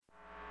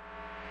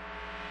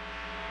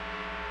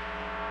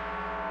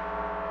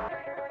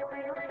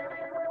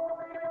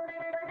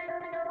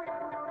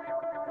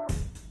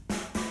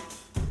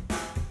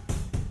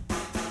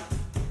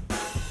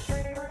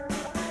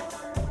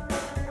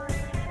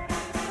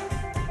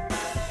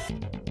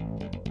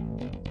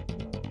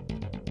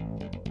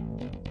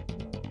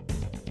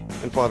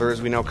And Father,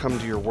 as we now come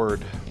to your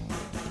word,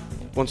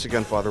 once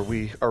again, Father,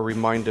 we are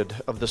reminded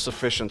of the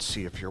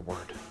sufficiency of your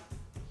word,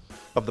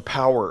 of the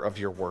power of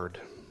your word,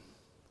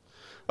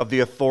 of the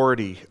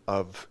authority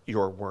of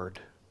your word.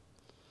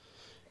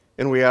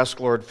 And we ask,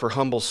 Lord, for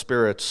humble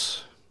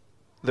spirits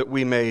that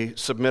we may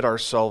submit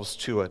ourselves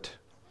to it,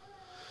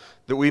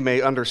 that we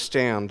may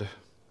understand,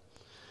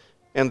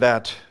 and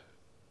that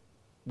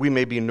we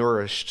may be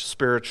nourished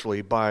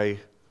spiritually by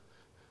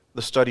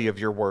the study of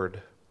your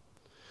word.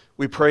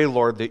 We pray,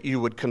 Lord, that you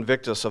would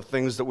convict us of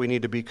things that we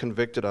need to be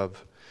convicted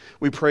of.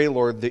 We pray,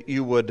 Lord, that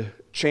you would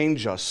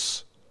change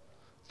us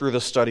through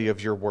the study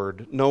of your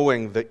word,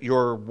 knowing that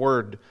your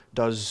word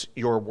does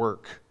your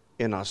work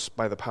in us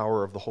by the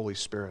power of the Holy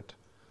Spirit.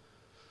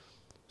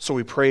 So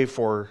we pray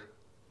for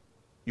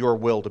your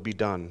will to be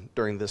done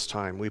during this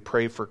time. We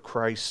pray for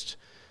Christ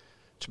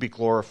to be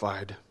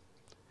glorified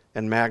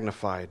and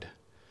magnified,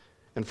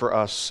 and for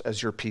us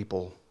as your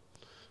people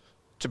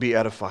to be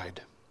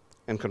edified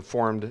and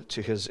conformed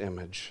to his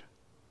image.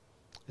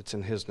 It's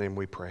in his name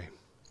we pray.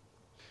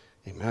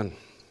 Amen.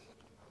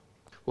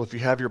 Well, if you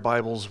have your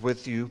Bibles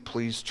with you,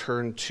 please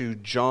turn to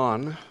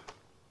John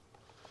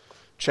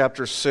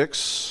chapter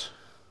 6.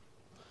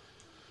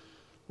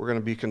 We're going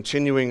to be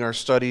continuing our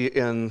study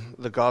in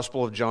the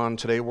Gospel of John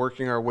today,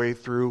 working our way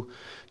through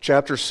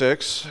chapter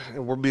 6.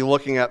 And we'll be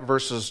looking at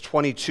verses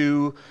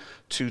 22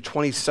 to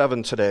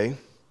 27 today.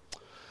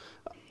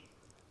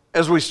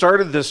 As we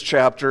started this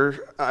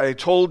chapter, I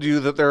told you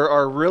that there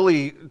are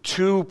really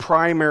two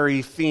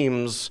primary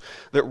themes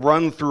that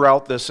run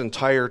throughout this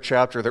entire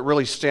chapter that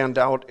really stand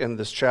out in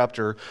this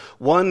chapter.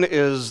 One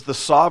is the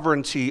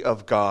sovereignty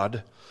of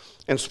God,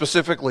 and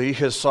specifically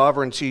his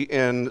sovereignty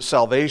in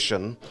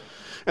salvation.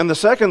 And the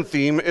second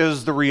theme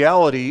is the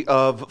reality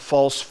of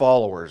false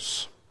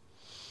followers.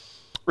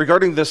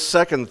 Regarding this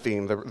second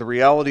theme, the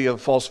reality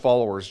of false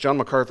followers, John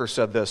MacArthur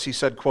said this. He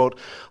said, quote,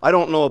 "I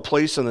don't know a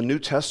place in the New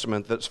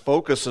Testament that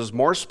focuses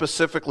more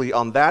specifically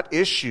on that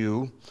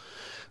issue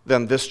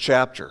than this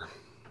chapter,"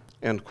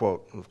 end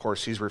quote. Of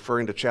course, he's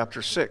referring to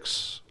chapter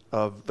 6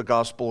 of the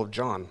Gospel of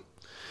John.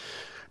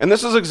 And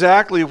this is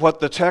exactly what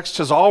the text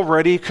has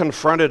already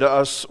confronted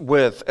us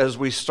with as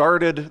we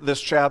started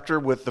this chapter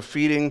with the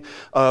feeding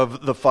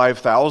of the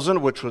 5,000,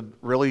 which would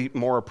really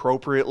more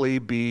appropriately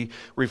be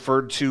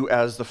referred to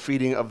as the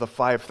feeding of the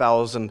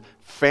 5,000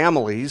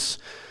 families.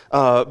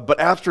 But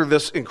after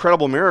this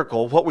incredible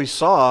miracle, what we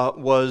saw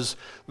was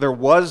there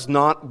was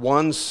not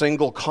one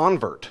single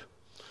convert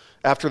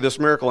after this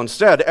miracle.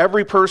 Instead,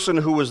 every person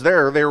who was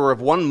there, they were of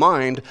one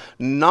mind,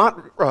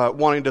 not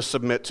wanting to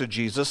submit to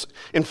Jesus,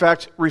 in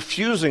fact,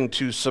 refusing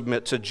to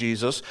submit to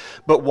Jesus,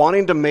 but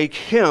wanting to make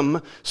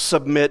him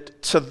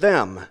submit to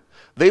them.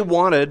 They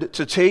wanted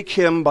to take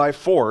him by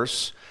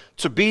force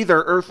to be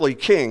their earthly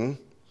king,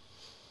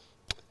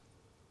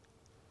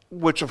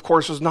 which of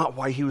course is not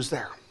why he was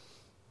there.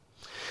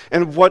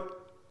 And what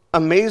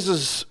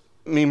amazes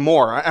me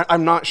more,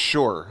 I'm not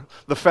sure,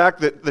 the fact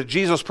that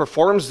Jesus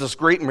performs this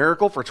great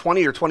miracle for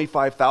 20 or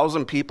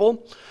 25,000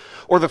 people,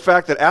 or the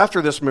fact that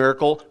after this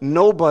miracle,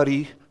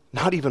 nobody,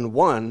 not even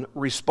one,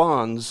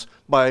 responds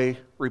by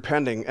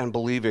repenting and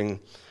believing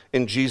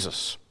in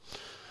Jesus.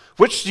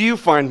 Which do you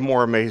find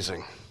more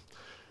amazing,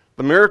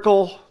 the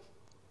miracle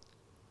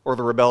or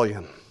the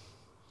rebellion?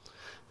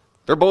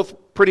 They're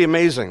both pretty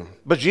amazing,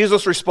 but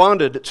Jesus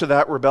responded to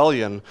that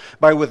rebellion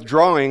by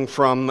withdrawing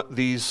from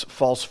these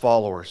false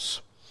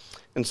followers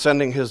and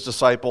sending his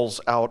disciples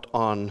out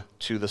on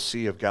to the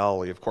Sea of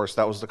Galilee. Of course,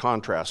 that was the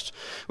contrast.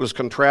 It was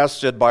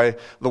contrasted by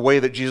the way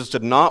that Jesus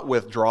did not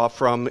withdraw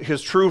from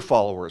his true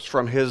followers,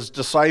 from his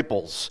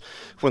disciples,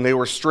 when they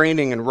were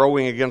straining and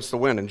rowing against the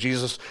wind. And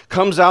Jesus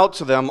comes out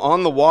to them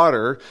on the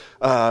water,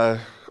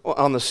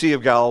 on the Sea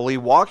of Galilee,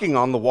 walking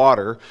on the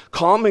water,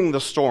 calming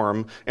the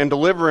storm, and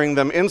delivering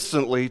them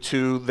instantly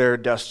to their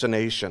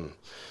destination.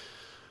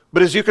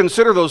 But as you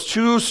consider those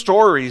two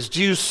stories, do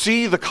you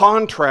see the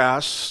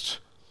contrast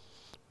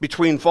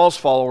between false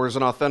followers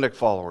and authentic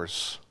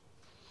followers?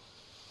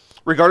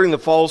 Regarding the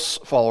false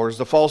followers,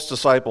 the false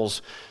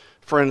disciples,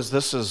 friends,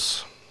 this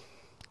is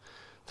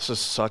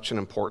such an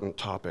important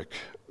topic,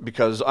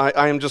 because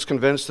I am just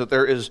convinced that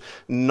there is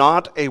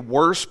not a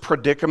worse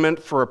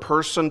predicament for a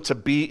person to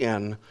be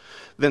in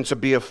than to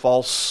be a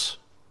false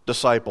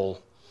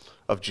disciple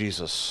of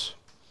Jesus.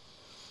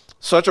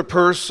 Such a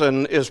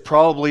person is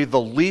probably the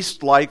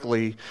least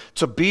likely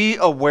to be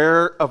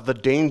aware of the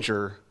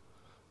danger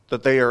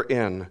that they are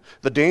in,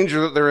 the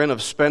danger that they're in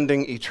of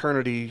spending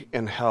eternity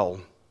in hell.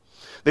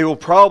 They will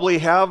probably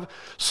have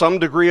some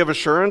degree of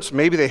assurance.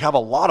 Maybe they have a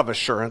lot of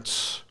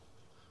assurance,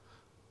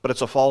 but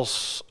it's a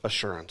false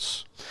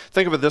assurance.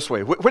 Think of it this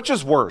way. Which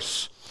is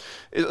worse?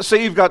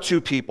 Say you've got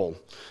two people.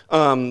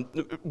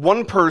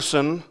 One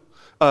person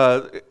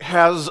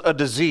has a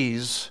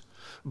disease,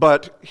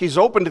 but he's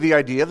open to the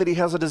idea that he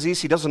has a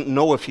disease. He doesn't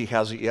know if he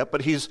has it yet,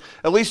 but he's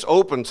at least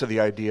open to the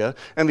idea.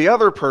 And the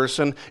other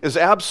person is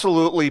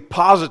absolutely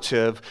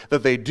positive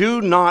that they do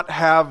not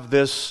have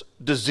this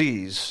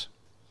disease,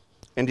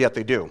 and yet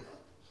they do.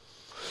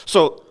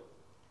 So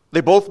They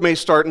both may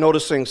start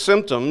noticing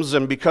symptoms,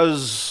 and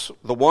because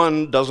the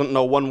one doesn't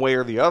know one way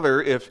or the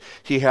other if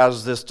he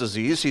has this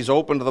disease, he's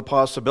open to the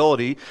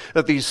possibility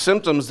that these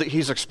symptoms that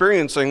he's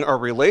experiencing are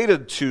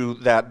related to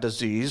that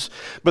disease.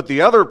 But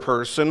the other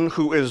person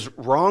who is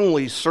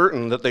wrongly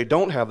certain that they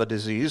don't have the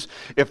disease,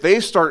 if they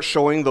start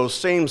showing those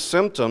same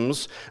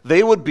symptoms,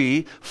 they would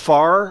be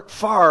far,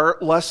 far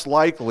less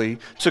likely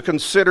to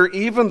consider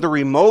even the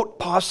remote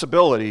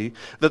possibility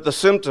that the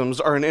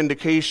symptoms are an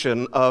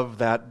indication of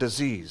that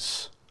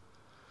disease.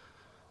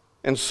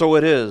 And so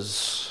it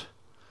is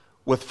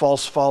with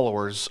false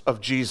followers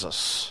of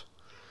Jesus.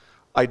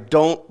 I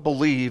don't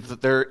believe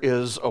that there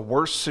is a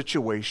worse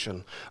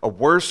situation, a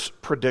worse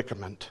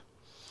predicament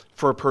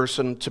for a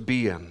person to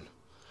be in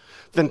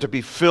than to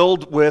be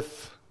filled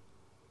with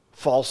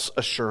false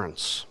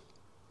assurance.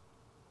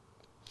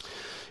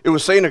 It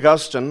was St.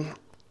 Augustine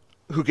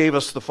who gave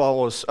us the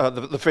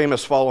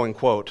famous following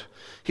quote.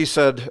 He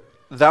said,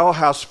 "Thou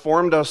hast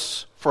formed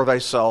us for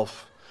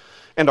thyself,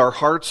 and our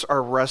hearts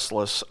are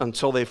restless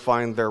until they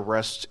find their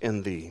rest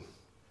in thee."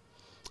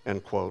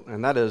 End quote.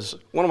 And that is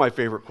one of my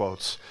favorite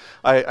quotes.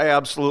 I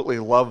absolutely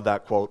love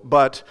that quote.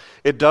 But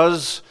it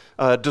does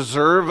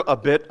deserve a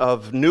bit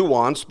of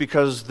nuance,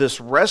 because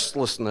this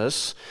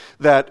restlessness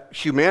that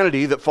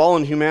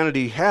fallen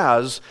humanity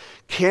has,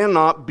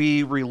 cannot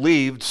be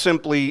relieved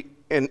simply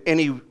in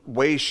any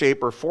way,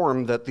 shape, or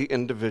form that the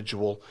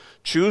individual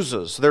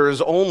chooses. There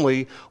is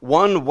only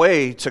one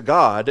way to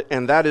God,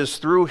 and that is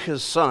through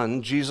his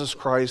Son, Jesus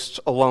Christ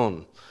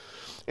alone.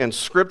 And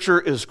Scripture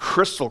is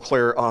crystal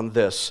clear on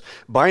this.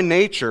 By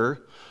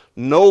nature,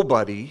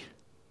 nobody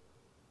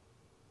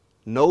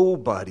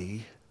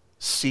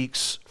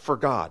seeks for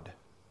God.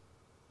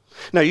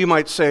 Now you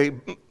might say,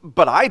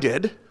 but I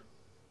did.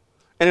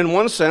 And in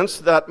one sense,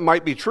 that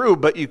might be true,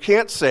 but you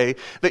can't say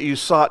that you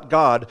sought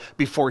God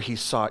before he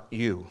sought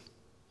you.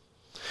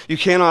 You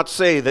cannot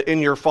say that in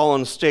your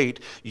fallen state,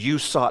 you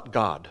sought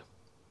God.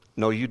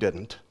 No, you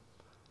didn't.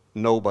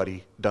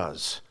 Nobody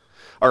does.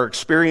 Our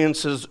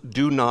experiences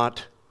do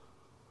not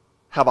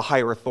have a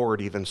higher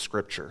authority than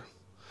Scripture.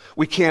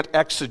 We can't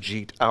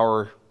exegete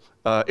our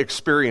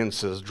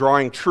experiences,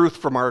 drawing truth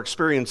from our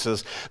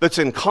experiences that's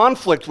in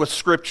conflict with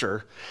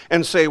Scripture,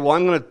 and say, well,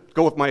 I'm going to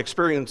go with my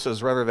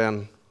experiences rather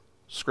than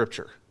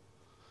Scripture.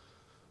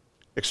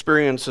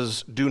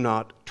 Experiences do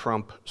not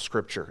trump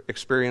Scripture.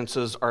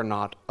 Experiences are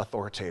not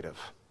authoritative.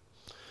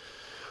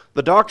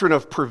 The doctrine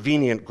of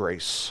prevenient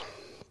grace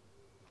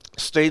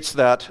states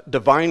that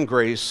divine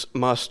grace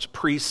must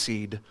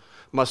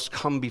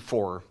come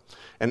before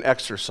an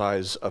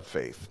exercise of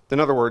faith. In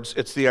other words,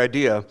 it's the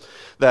idea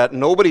that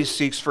nobody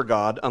seeks for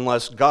God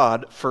unless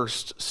God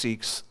first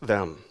seeks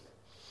them.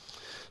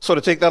 So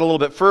to take that a little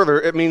bit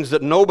further, it means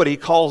that nobody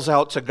calls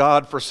out to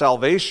God for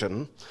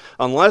salvation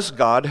unless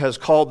God has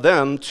called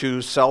them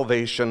to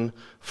salvation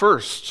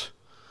first.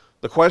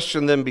 The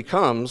question then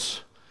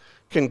becomes,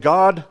 can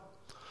God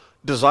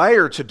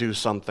desire to do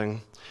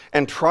something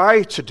and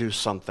try to do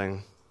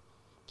something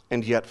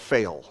and yet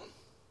fail?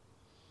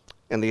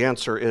 And the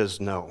answer is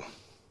no.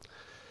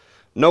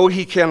 No,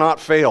 he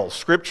cannot fail.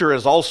 Scripture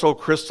is also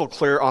crystal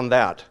clear on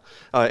that.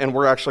 And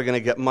we're actually going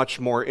to get much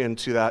more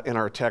into that in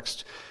our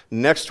text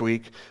next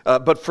week.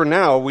 But for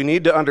now, we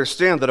need to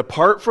understand that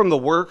apart from the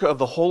work of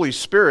the Holy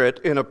Spirit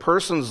in a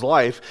person's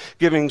life,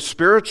 giving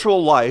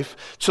spiritual life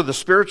to the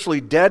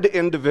spiritually dead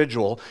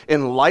individual,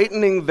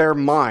 enlightening their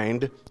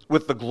mind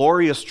with the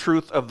glorious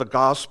truth of the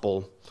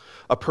gospel,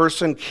 a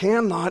person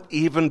cannot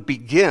even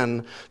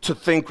begin to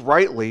think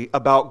rightly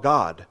about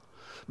God.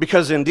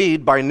 Because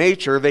indeed, by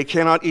nature, they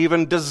cannot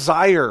even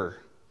desire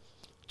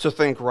to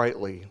think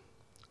rightly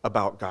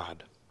about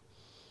God.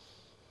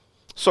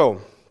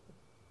 So,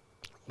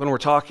 when we're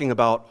talking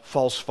about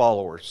false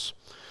followers,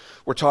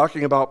 we're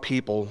talking about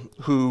people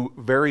who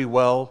very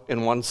well,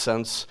 in one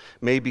sense,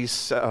 may be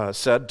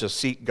said to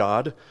seek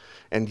God,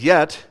 and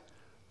yet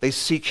they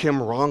seek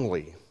him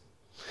wrongly.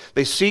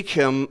 They seek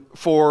him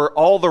for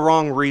all the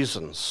wrong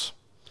reasons.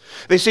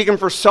 They seek him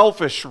for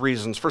selfish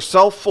reasons, for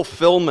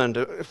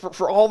self-fulfillment,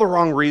 for all the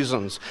wrong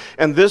reasons.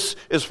 And this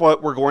is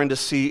what we're going to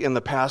see in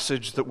the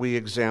passage that we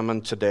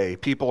examine today.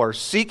 People are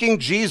seeking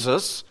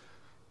Jesus,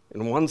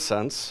 in one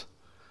sense,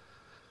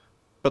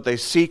 but they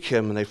seek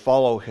him and they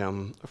follow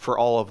him for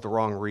all of the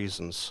wrong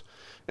reasons.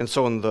 And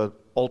so in the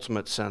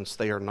ultimate sense,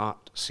 they are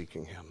not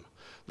seeking him.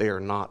 They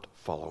are not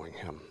following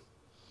him.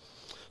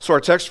 So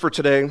our text for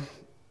today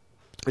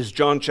is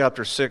John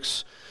chapter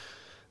 6,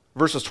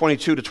 verses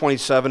 22 to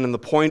 27, and the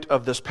point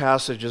of this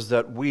passage is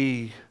that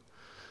we,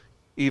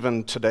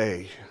 even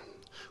today,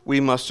 we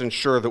must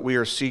ensure that we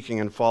are seeking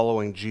and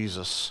following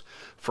Jesus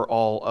for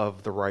all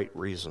of the right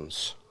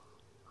reasons.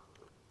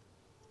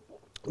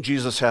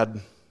 Jesus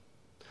had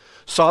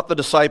sought the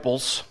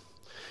disciples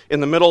in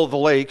the middle of the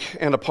lake,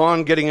 and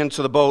upon getting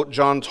into the boat,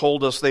 John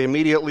told us they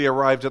immediately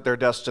arrived at their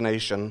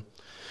destination.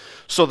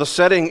 So the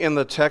setting in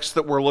the text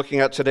that we're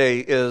looking at today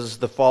is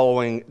the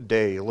following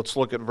day. Let's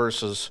look at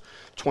verses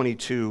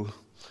 22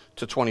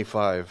 to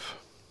 25.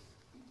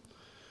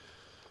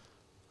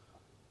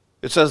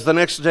 It says, "The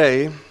next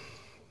day,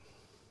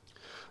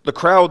 The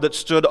crowd that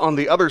stood on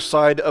the other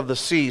side of the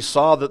sea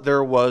saw that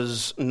there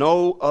was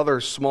no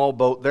other small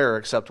boat there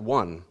except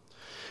one,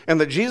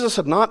 and that Jesus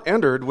had not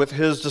entered with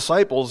his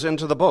disciples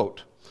into the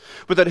boat,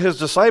 but that his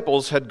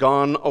disciples had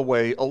gone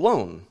away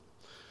alone.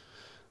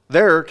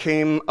 There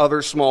came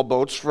other small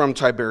boats from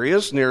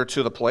Tiberias near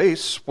to the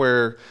place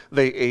where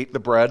they ate the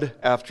bread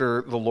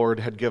after the Lord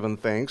had given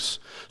thanks.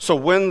 So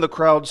when the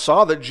crowd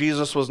saw that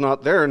Jesus was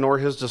not there, nor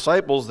his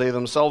disciples, they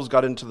themselves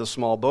got into the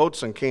small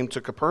boats and came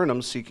to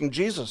Capernaum seeking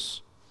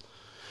Jesus.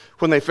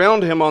 When they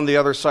found him on the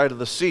other side of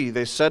the sea,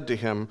 they said to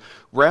him,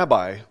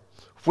 "Rabbi,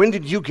 when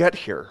did you get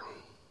here?"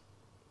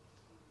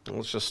 And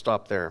let's just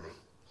stop there.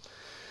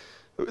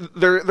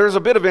 There's a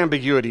bit of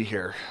ambiguity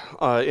here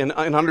in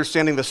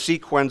understanding the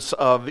sequence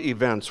of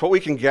events. What we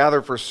can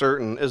gather for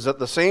certain is that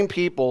the same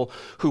people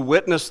who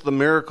witnessed the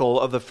miracle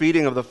of the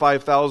feeding of the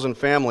 5,000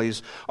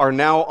 families are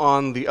now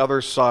on the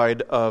other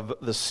side of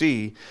the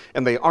sea,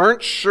 and they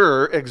aren't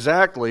sure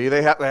exactly,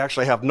 they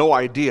actually have no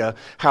idea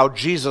how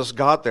Jesus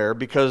got there,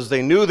 because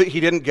they knew that he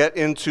didn't get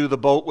into the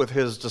boat with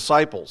his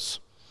disciples.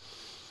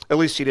 At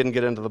least he didn't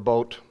get into the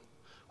boat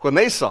when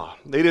they saw.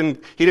 He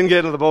didn't get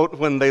into the boat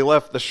when they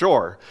left the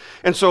shore.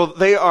 And so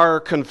they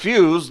are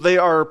confused, they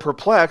are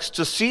perplexed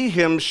to see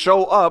him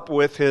show up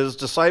with his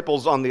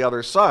disciples on the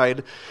other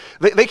side.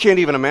 They can't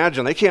even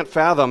imagine, they can't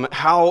fathom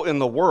how in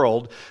the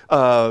world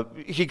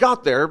he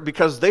got there,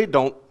 because they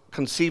don't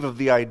conceive of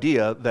the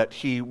idea that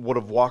he would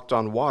have walked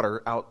on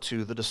water out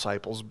to the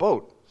disciples'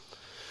 boat.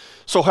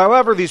 So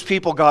however these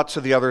people got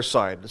to the other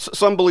side,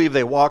 some believe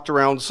they walked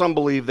around, some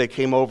believe they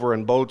came over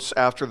in boats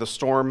after the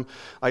storm.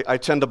 I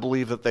tend to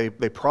believe that they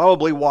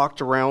probably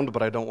walked around,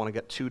 but I don't want to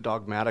get too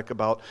dogmatic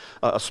about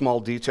a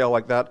small detail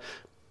like that.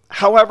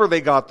 However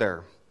they got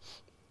there,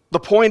 the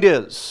point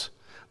is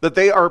that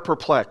they are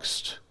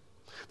perplexed.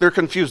 They're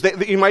confused.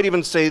 You might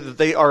even say that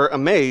they are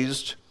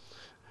amazed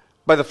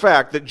by the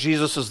fact that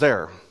Jesus is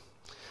there.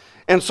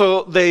 And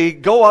so they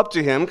go up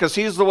to him, because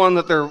he's the one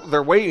that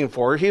they're waiting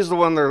for. He's the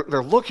one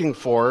they're looking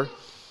for.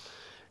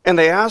 And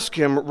they ask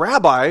him,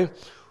 "Rabbi,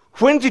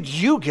 when did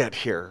you get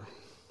here?"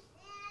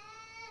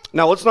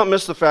 Now, let's not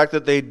miss the fact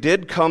that they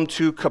did come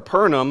to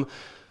Capernaum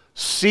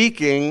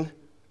seeking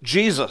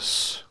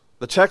Jesus.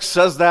 The text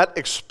says that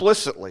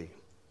explicitly.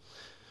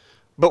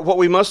 But what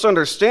we must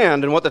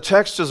understand, and what the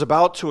text is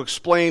about to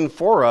explain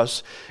for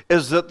us,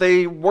 is that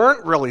they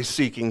weren't really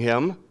seeking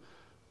him,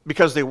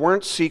 because they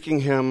weren't seeking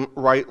him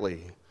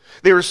rightly.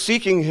 They were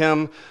seeking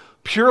him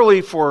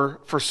purely for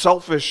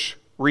selfish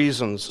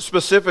reasons.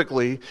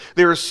 Specifically,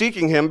 they were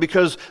seeking him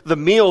because the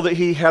meal that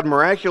he had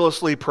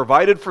miraculously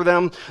provided for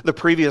them the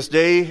previous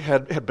day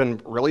had been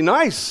really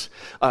nice.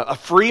 A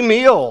free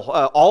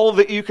meal, all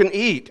that you can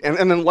eat, and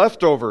then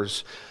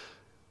leftovers.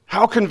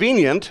 How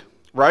convenient,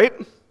 right?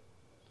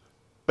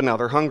 But now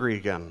they're hungry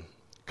again,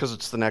 because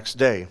it's the next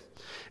day.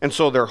 And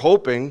so they're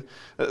hoping,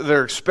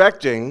 they're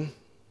expecting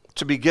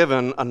to be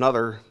given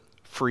another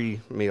free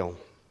meal.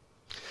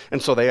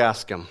 And so they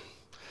ask him,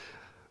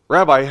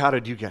 "Rabbi, how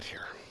did you get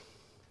here?"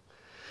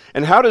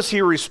 And how does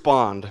he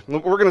respond?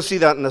 We're going to see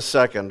that in a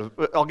second.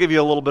 I'll give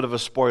you a little bit of a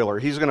spoiler.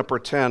 He's going to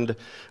pretend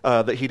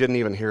that he didn't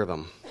even hear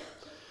them.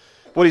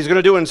 What he's going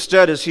to do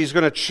instead is he's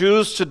going to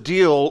choose to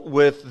deal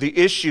with the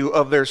issue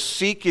of their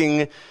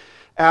seeking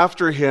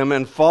after him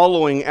and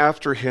following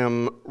after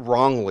him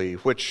wrongly,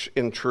 which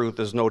in truth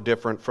is no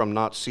different from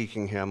not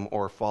seeking him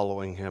or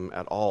following him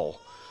at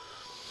all.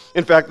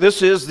 In fact,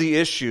 this is the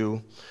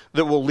issue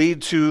that will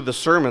lead to the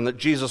sermon that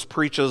Jesus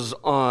preaches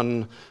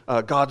on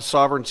God's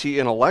sovereignty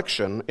in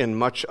election in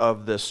much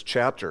of this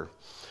chapter.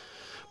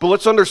 But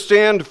let's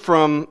understand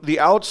from the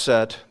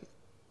outset,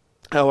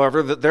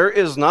 however, that there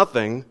is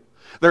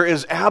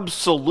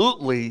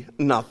absolutely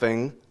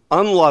nothing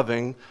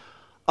unloving,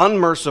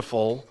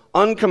 unmerciful,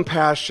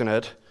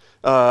 uncompassionate,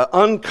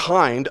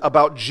 unkind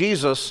about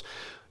Jesus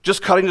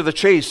just cutting to the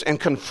chase and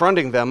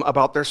confronting them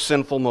about their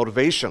sinful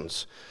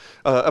motivations.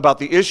 About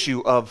the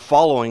issue of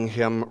following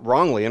him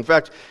wrongly. In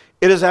fact,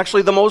 it is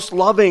actually the most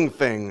loving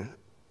thing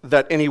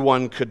that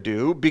anyone could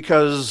do,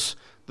 because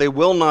they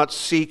will not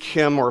seek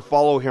him or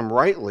follow him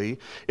rightly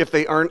if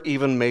they aren't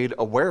even made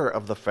aware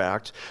of the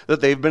fact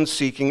that they've been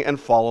seeking and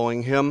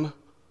following him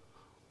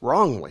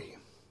wrongly.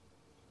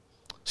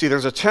 See,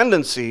 there's a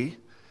tendency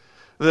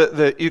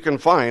that you can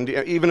find,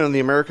 even in the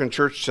American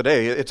church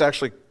today, it's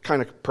actually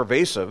kind of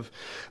pervasive,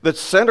 that's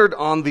centered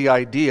on the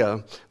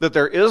idea that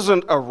there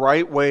isn't a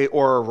right way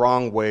or a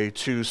wrong way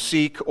to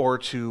seek or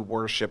to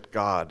worship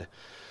God.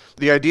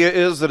 The idea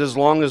is that as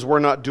long as we're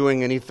not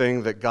doing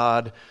anything that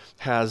God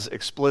has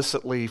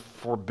explicitly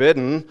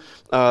forbidden,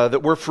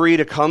 that we're free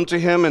to come to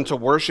him and to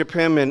worship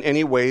him in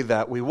any way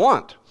that we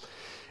want.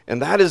 And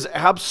that is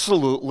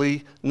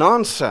absolutely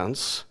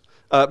nonsense.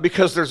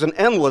 Because there's an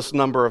endless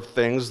number of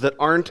things that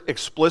aren't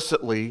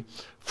explicitly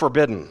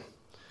forbidden.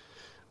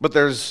 But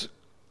there's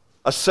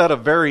a set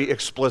of very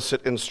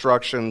explicit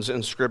instructions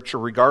in Scripture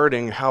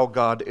regarding how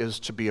God is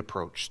to be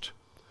approached,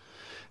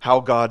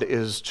 how God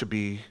is to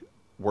be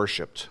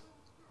worshiped.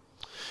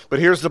 But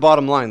here's the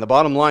bottom line. The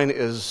bottom line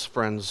is,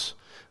 friends,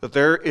 that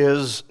there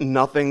is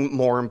nothing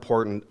more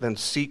important than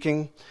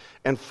seeking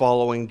and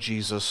following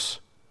Jesus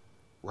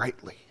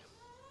rightly.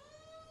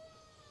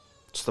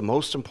 It's the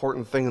most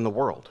important thing in the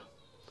world.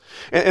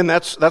 And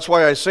that's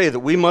why I say that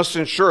we must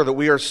ensure that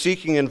we are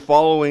seeking and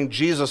following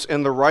Jesus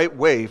in the right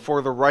way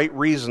for the right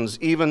reasons,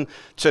 even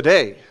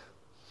today.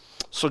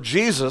 So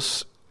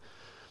Jesus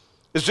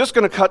is just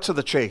going to cut to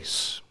the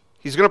chase.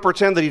 He's going to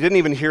pretend that he didn't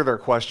even hear their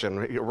question.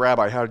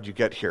 Rabbi, how did you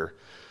get here?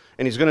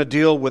 And he's going to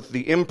deal with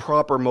the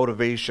improper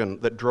motivation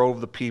that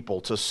drove the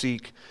people to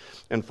seek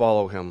and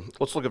follow him.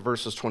 Let's look at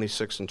verses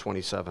 26 and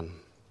 27.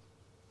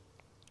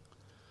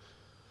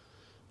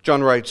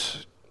 John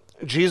writes,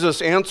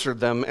 Jesus answered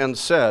them and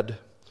said,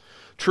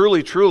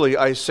 "Truly, truly,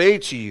 I say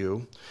to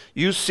you,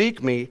 you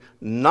seek me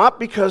not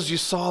because you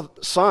saw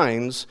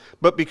signs,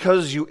 but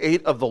because you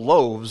ate of the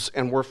loaves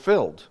and were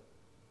filled.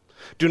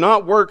 Do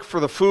not work for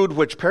the food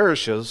which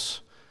perishes,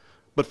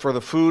 but for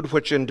the food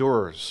which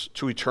endures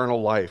to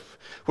eternal life,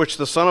 which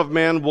the Son of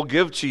Man will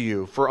give to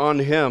you, for on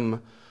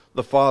him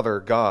the Father,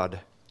 God,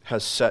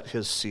 has set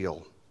his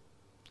seal."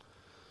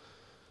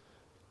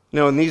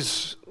 Now, in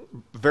these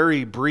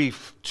very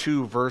brief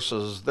 2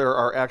 verses, there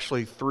are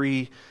actually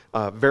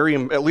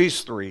at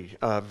least three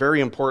very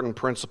important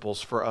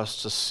principles for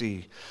us to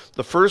see.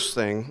 The first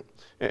thing,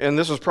 and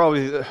this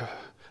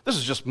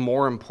is just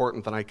more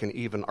important than I can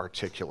even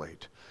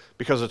articulate,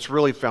 because it's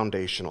really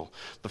foundational.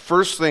 The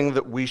first thing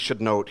that we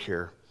should note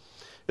here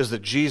is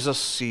that Jesus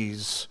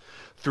sees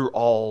through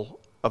all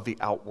of the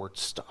outward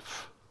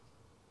stuff.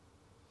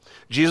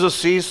 Jesus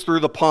sees through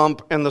the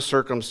pomp and the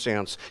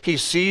circumstance. He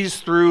sees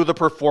through the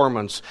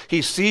performance.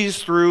 He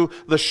sees through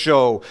the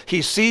show.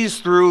 He sees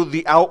through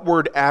the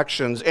outward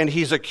actions, and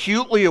he's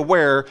acutely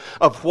aware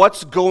of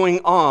what's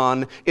going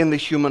on in the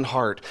human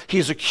heart.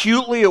 He's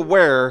acutely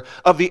aware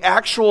of the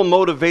actual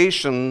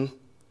motivation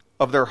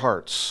of their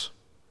hearts.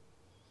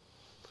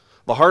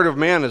 The heart of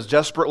man is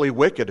desperately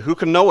wicked. Who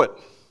can know it?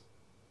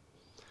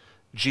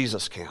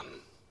 Jesus can.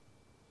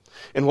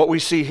 And what we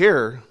see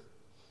here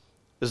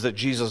is that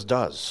Jesus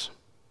does.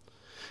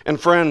 And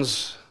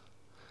friends,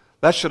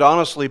 that should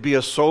honestly be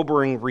a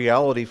sobering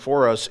reality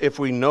for us if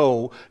we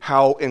know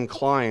how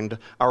inclined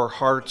our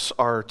hearts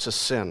are to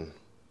sin.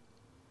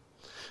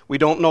 We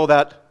don't know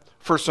that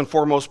first and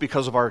foremost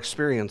because of our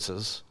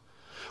experiences.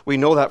 We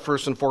know that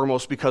first and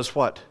foremost because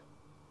what?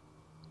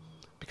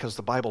 Because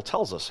the Bible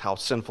tells us how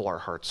sinful our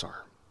hearts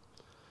are.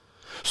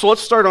 So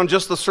let's start on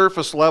just the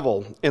surface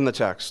level in the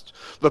text.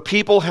 The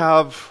people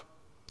have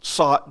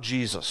sought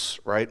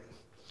Jesus, right?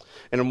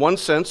 And in one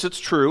sense, it's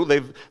true.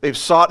 They've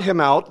sought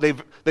him out.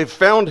 They've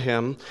found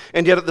him.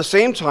 And yet at the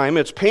same time,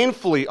 it's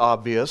painfully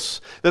obvious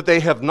that they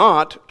have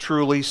not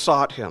truly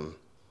sought him,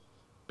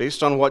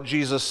 based on what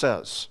Jesus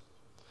says.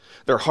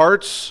 Their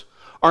hearts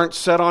aren't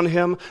set on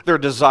him. Their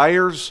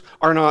desires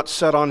are not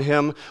set on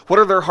him. What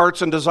are their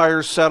hearts and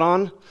desires set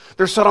on?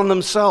 They're set on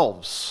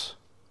themselves.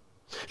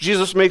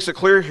 Jesus makes it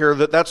clear here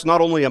that that's not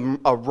only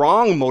a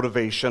wrong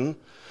motivation,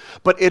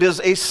 but it is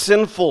a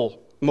sinful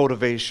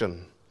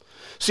motivation.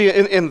 See,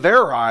 in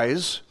their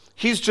eyes,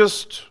 he's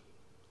just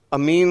a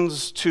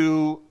means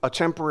to a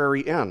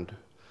temporary end.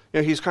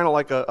 You know, he's kind of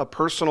like a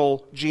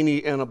personal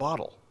genie in a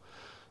bottle.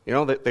 You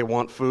know, they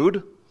want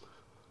food.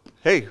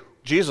 Hey,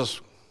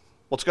 Jesus,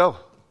 let's go.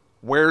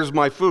 Where's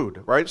my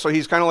food, right? So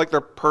he's kind of like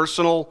their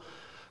personal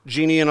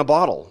genie in a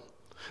bottle.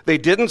 They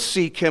didn't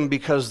seek him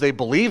because they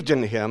believed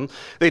in him.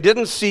 They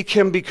didn't seek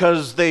him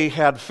because they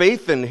had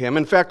faith in him.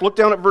 In fact, look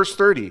down at verse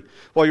 30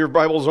 while your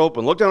Bible's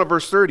open. Look down at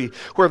verse 30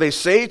 where they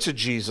say to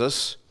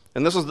Jesus,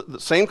 and this is the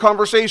same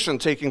conversation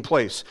taking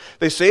place.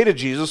 They say to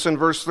Jesus in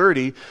verse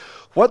 30,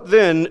 "What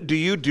then do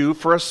you do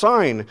for a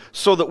sign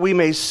so that we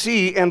may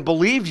see and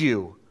believe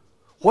you?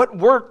 What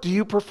work do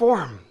you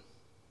perform?"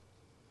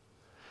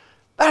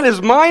 That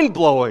is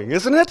mind-blowing,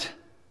 isn't it?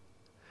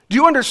 Do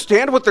you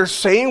understand what they're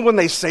saying when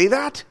they say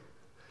that?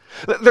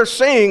 They're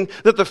saying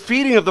that the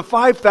feeding of the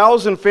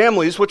 5,000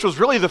 families, which was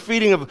really the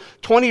feeding of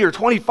 20 or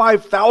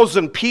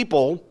 25,000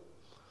 people,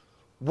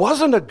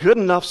 wasn't a good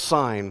enough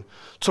sign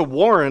to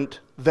warrant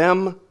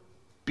them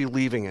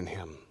believing in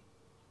him.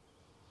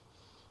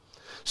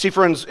 See,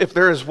 friends, if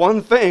there is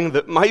one thing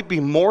that might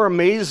be more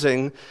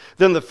amazing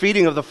than the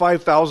feeding of the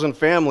 5,000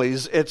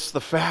 families, it's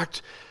the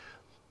fact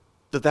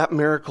that that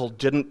miracle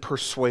didn't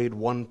persuade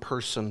one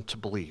person to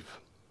believe.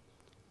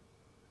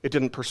 It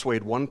didn't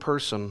persuade one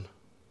person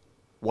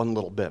one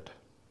little bit.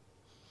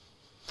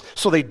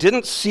 So they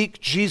didn't seek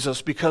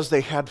Jesus because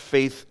they had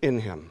faith in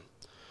him.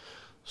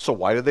 So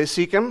why did they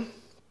seek him?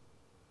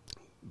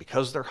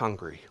 Because they're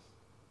hungry.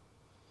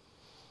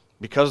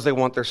 Because they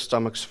want their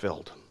stomachs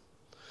filled.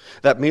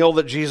 That meal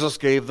that Jesus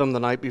gave them the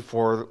night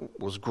before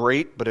was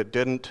great, but it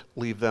didn't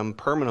leave them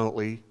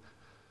permanently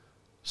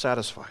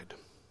satisfied.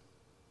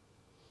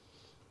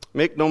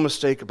 Make no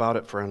mistake about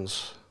it,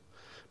 friends.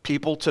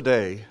 People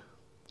today,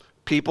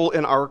 people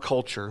in our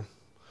culture,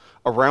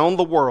 around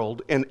the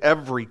world, in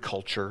every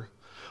culture,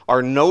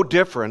 are no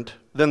different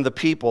than the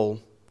people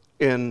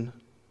in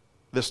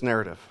this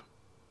narrative,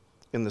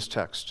 in this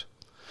text.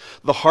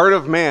 The heart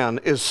of man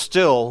is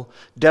still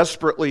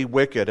desperately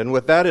wicked. And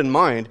with that in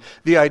mind,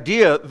 the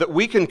idea that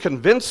we can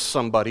convince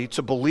somebody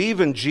to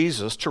believe in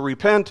Jesus, to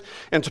repent,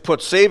 and to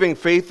put saving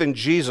faith in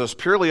Jesus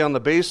purely on the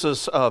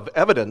basis of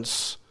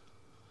evidence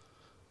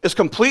is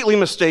completely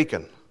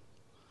mistaken.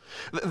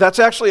 That's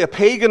actually a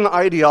pagan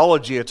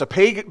ideology. It's a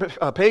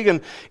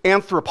pagan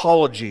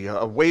anthropology,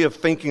 a way of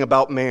thinking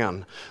about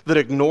man that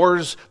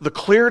ignores the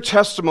clear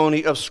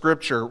testimony of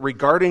Scripture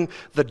regarding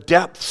the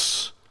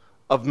depths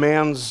of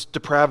man's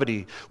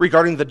depravity,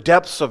 regarding the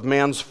depths of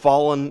man's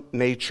fallen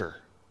nature.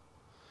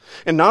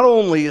 And not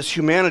only is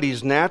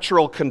humanity's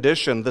natural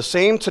condition the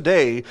same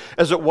today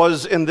as it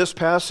was in this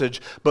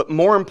passage, but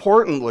more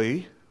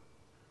importantly,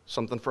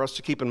 something for us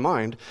to keep in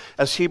mind,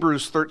 as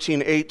Hebrews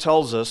 13:8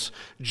 tells us,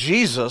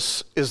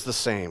 Jesus is the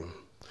same.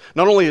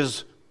 Not only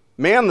is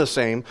man the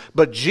same,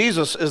 but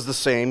Jesus is the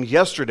same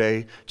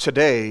yesterday,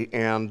 today,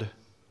 and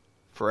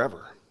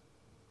forever.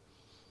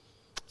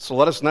 So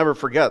let us never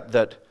forget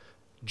that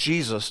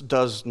Jesus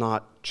does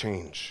not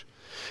change.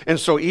 And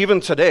so even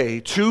today,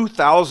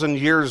 2,000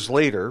 years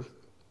later,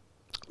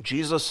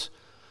 Jesus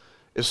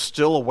is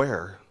still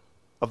aware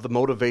of the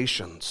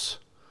motivations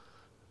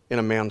in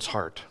a man's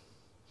heart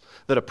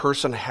that a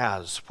person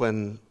has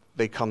when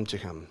they come to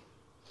him.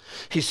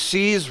 He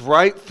sees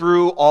right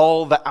through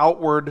all the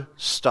outward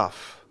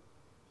stuff.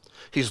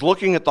 He's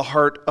looking at the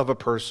heart of a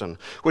person,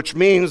 which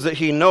means that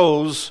he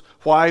knows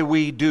why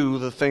we do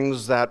the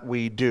things that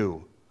we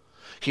do.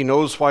 He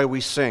knows why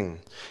we sing.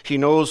 He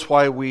knows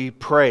why we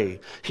pray.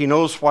 He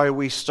knows why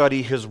we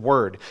study his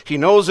word. He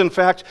knows, in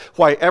fact,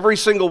 why every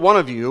single one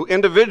of you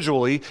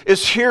individually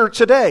is here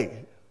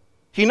today.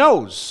 He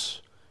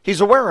knows.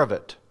 He's aware of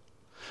it.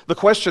 The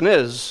question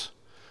is,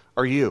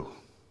 are you?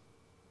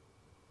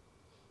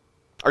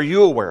 Are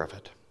you aware of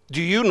it?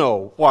 Do you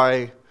know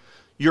why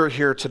you're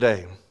here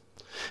today?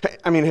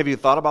 I mean, have you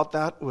thought about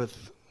that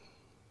with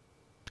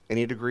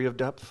any degree of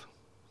depth?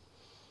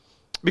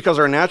 Because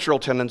our natural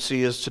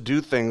tendency is to do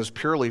things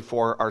purely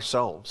for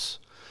ourselves,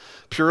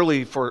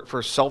 purely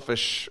for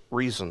selfish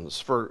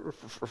reasons, for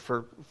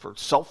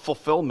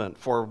self-fulfillment,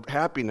 for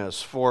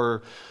happiness,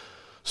 for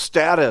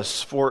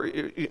status, for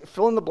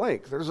fill in the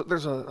blank.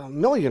 There's a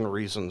million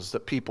reasons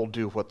that people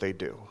do what they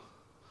do.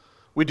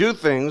 We do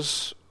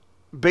things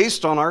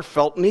based on our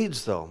felt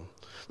needs, though,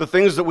 the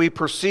things that we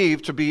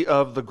perceive to be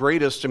of the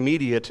greatest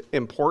immediate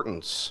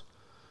importance.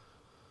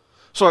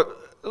 So,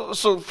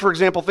 for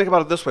example, think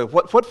about it this way.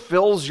 What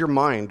fills your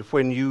mind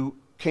when you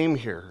came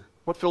here?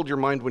 What filled your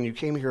mind when you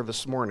came here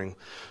this morning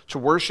to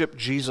worship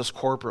Jesus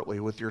corporately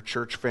with your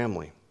church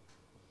family?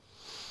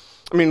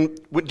 I mean,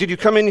 did you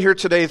come in here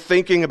today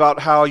thinking about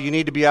how you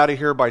need to be out of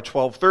here by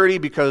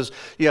 12:30 because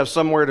you have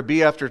somewhere to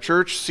be after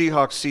church?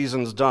 Seahawks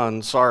season's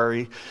done,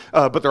 sorry.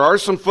 But there are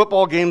some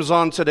football games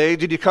on today.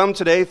 Did you come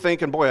today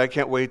thinking, boy, I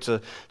can't wait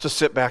to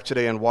sit back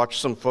today and watch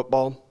some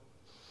football?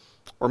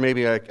 Or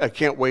maybe I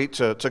can't wait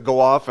to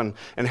go off and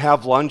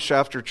have lunch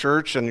after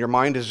church, and your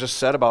mind is just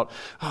set about,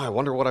 I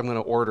wonder what I'm going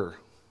to order.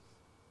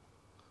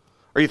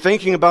 Are you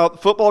thinking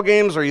about football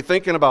games? Are you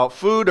thinking about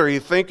food? Are you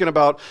thinking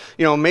about,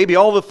 maybe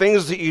all the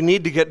things that you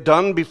need to get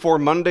done before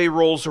Monday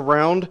rolls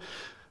around?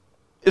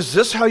 Is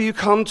this how you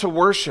come to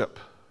worship?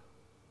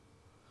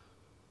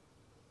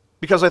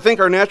 Because I think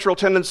our natural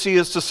tendency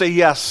is to say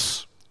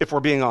yes, if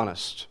we're being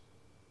honest.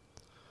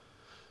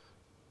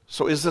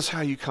 So is this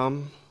how you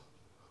come?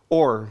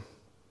 Or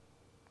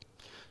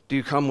do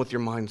you come with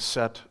your mind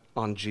set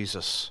on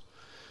Jesus?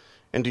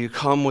 And do you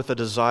come with a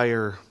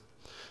desire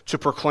to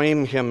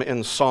proclaim him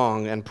in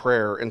song and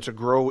prayer and to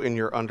grow in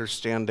your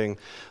understanding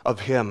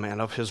of him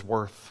and of his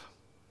worth?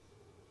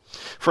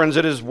 Friends,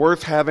 it is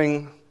worth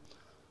having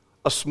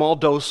a small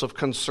dose of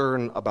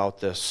concern about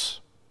this,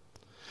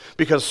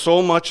 because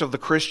so much of the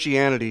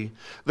Christianity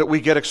that we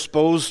get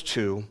exposed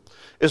to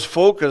is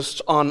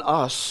focused on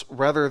us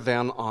rather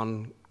than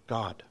on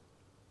God.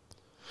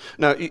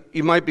 Now,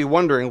 you might be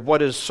wondering,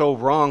 what is so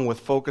wrong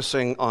with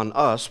focusing on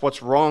us?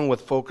 What's wrong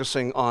with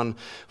focusing on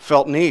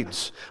felt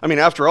needs? I mean,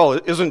 after all,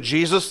 isn't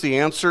Jesus the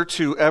answer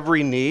to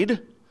every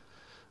need?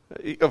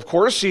 Of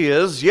course he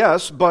is,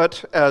 yes,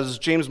 but as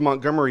James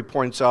Montgomery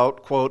points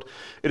out, quote,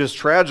 it is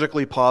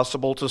tragically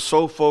possible to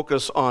so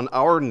focus on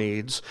our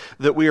needs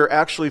that we are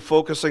actually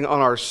focusing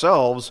on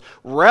ourselves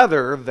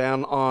rather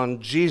than on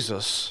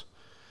Jesus,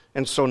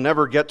 and so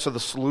never get to the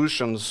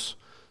solutions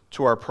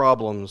to our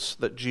problems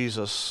that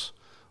Jesus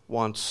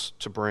wants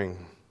to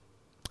bring,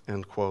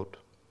 end quote.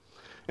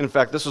 In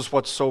fact, this is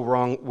what's so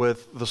wrong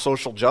with the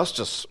social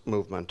justice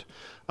movement,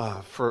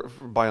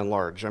 by and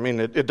large. I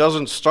mean, it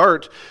doesn't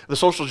start, the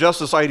social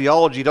justice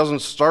ideology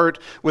doesn't start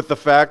with the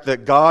fact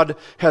that God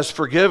has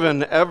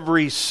forgiven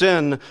every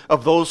sin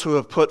of those who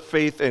have put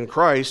faith in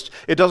Christ.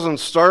 It doesn't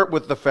start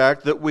with the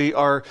fact that we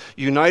are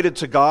united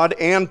to God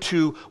and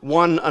to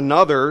one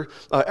another,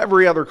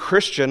 every other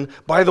Christian,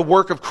 by the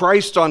work of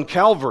Christ on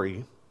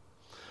Calvary.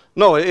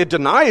 No, it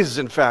denies,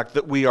 in fact,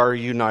 that we are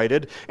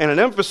united, and it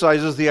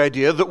emphasizes the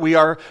idea that we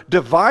are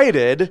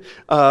divided,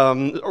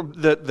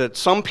 that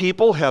some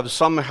people have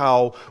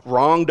somehow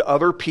wronged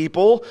other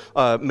people.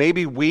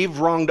 Maybe we've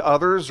wronged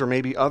others, or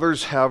maybe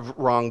others have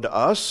wronged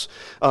us.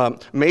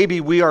 Maybe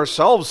we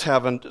ourselves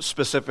haven't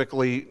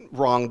specifically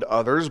wronged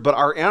others, but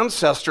our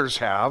ancestors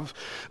have.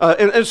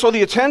 And so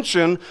the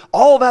attention,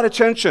 all that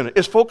attention,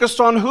 is focused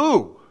on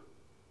who?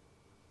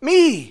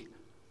 Me.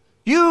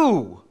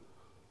 You.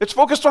 It's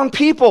focused on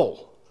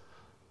people,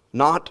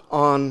 not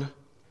on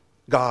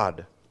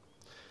God.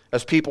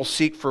 As people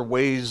seek for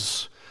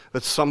ways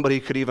that somebody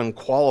could even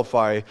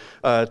qualify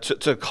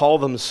to call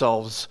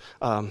themselves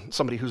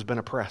somebody who's been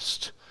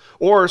oppressed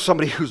or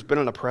somebody who's been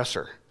an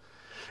oppressor.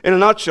 In a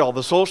nutshell,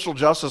 the social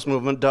justice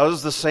movement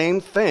does the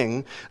same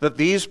thing that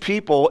these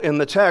people in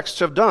the text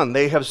have done.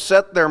 They have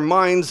set their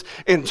minds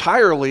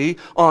entirely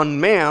on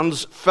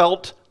man's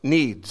felt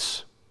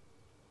needs,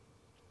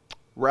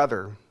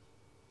 rather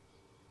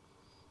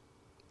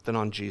than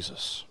on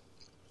Jesus.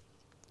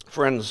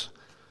 Friends,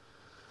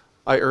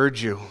 I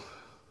urge you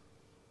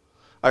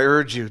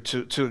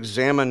to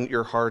examine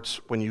your hearts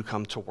when you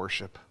come to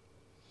worship.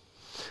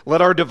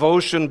 Let our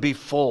devotion be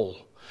full,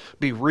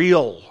 be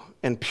real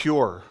and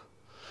pure.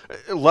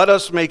 Let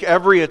us make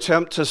every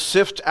attempt to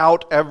sift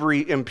out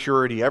every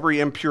impurity, every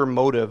impure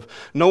motive,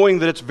 knowing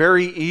that it's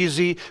very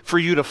easy for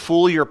you to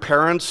fool your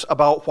parents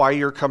about why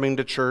you're coming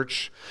to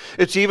church.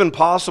 It's even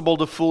possible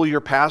to fool your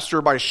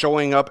pastor by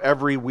showing up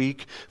every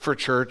week for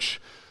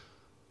church.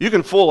 You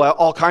can fool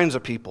all kinds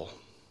of people,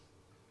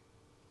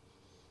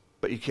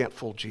 but you can't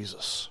fool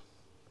Jesus.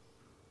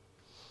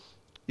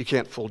 You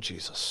can't fool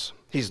Jesus.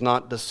 He's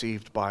not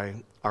deceived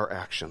by our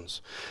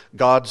actions.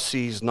 God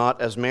sees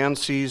not as man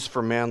sees,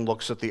 for man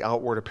looks at the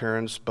outward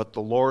appearance, but the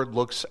Lord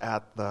looks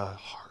at the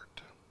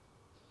heart.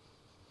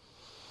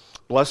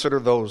 Blessed are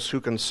those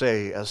who can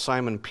say, as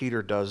Simon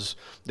Peter does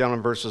down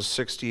in verses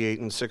 68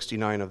 and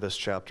 69 of this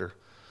chapter,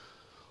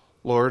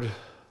 Lord,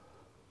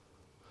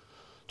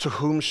 to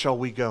whom shall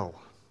we go?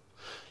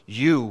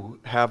 You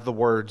have the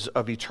words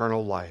of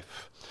eternal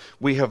life.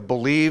 We have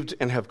believed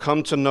and have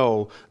come to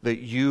know that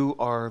you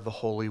are the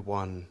Holy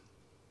One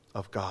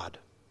of God.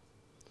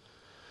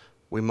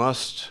 We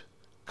must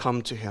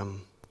come to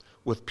him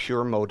with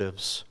pure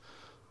motives,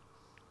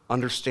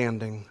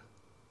 understanding,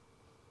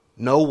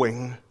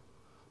 knowing,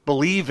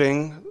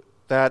 believing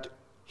that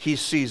he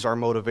sees our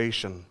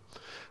motivation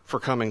for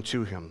coming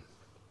to him.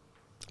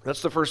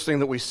 That's the first thing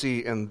that we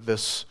see in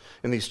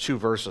these two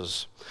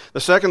verses.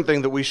 The second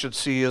thing that we should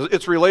see is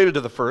it's related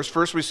to the first.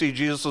 First, we see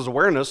Jesus'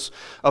 awareness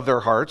of their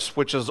hearts,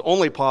 which is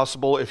only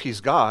possible if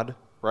he's God,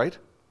 right?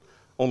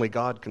 Only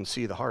God can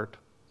see the heart.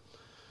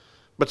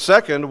 But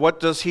second, what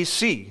does he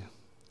see?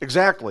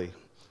 Exactly.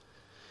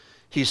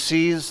 He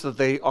sees that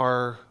they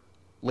are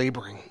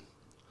laboring.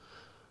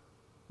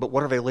 But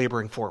what are they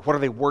laboring for? What are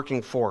they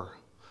working for?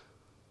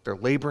 They're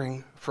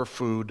laboring for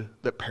food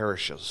that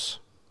perishes.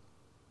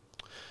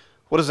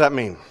 What does that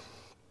mean?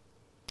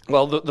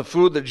 Well, the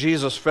food that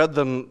Jesus fed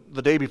them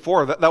the day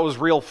before, that was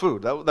real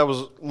food. That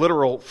was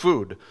literal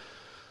food.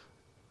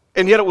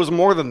 And yet it was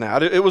more than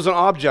that. It was an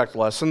object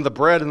lesson. The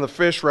bread and the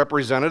fish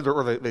represented,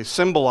 or they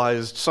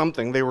symbolized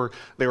something. They were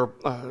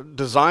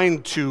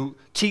designed to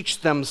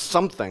teach them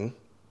something.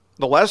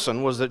 The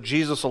lesson was that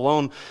Jesus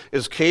alone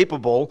is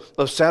capable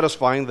of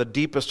satisfying the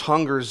deepest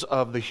hungers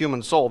of the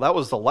human soul. That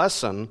was the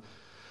lesson.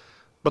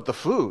 But the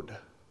food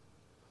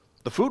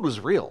was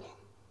real.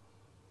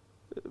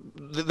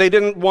 They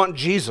didn't want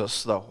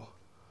Jesus, though.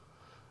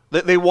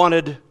 They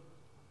wanted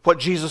what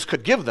Jesus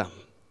could give them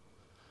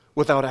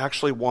without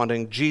actually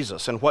wanting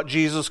Jesus. And what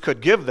Jesus could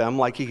give them,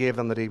 like he gave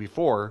them the day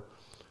before,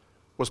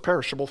 was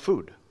perishable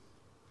food.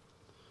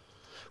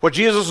 What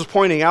Jesus is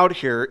pointing out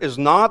here is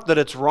not that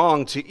it's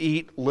wrong to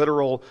eat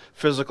literal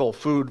physical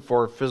food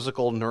for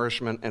physical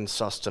nourishment and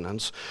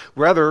sustenance.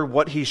 Rather,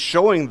 what he's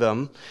showing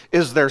them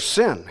is their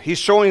sin. He's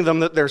showing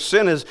them that their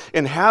sin is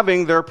in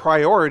having their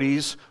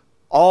priorities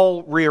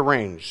all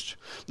rearranged.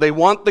 They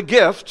want the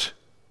gift,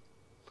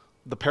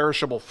 the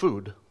perishable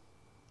food,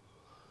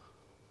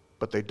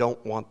 but they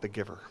don't want the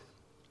giver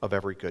of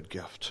every good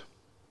gift.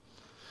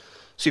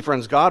 See,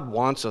 friends, God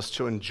wants us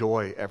to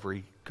enjoy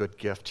every good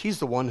gift. He's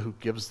the one who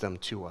gives them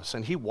to us,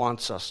 and he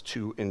wants us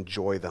to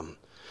enjoy them.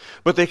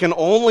 But they can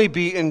only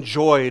be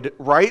enjoyed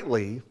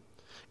rightly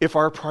if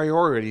our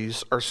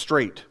priorities are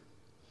straight.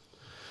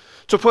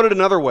 To put it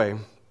another way,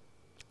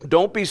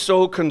 don't be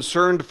so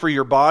concerned for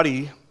your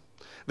body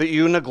that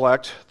you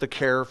neglect the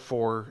care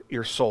for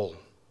your soul.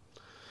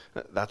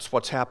 That's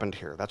what's happened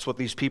here. That's what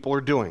these people are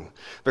doing.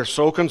 They're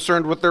so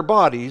concerned with their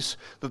bodies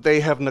that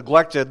they have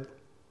neglected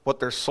what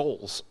their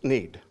souls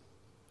need.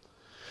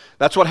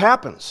 That's what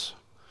happens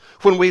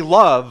when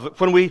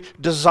we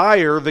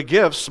desire the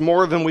gifts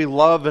more than we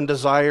love and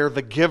desire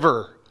the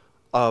giver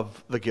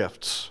of the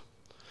gifts.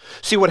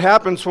 See, what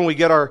happens when we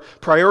get our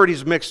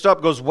priorities mixed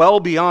up goes well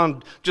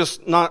beyond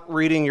just not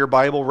reading your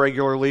Bible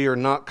regularly or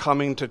not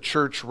coming to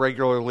church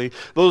regularly.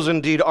 Those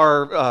indeed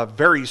are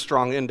very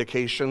strong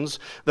indications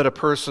that a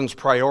person's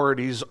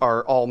priorities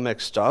are all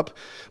mixed up.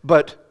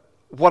 But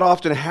what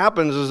often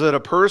happens is that a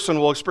person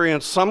will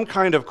experience some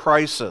kind of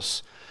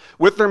crisis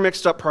with their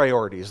mixed up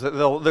priorities.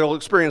 They'll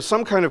experience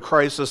some kind of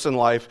crisis in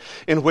life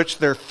in which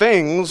their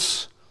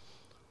things,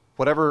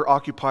 whatever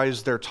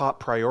occupies their top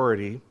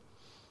priority,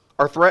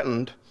 are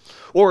threatened,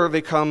 or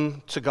they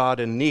come to God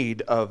in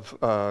need of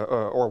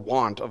or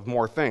want of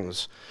more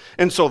things.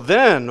 And so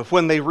then,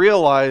 when they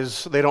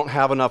realize they don't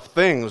have enough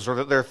things or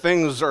that their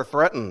things are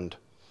threatened,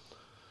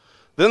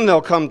 then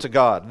they'll come to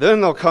God.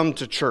 Then they'll come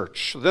to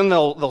church. Then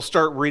they'll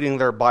start reading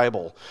their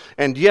Bible.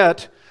 And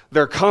yet,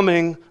 they're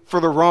coming for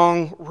the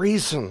wrong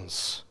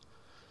reasons.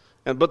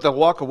 But they'll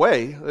walk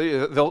away.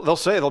 They'll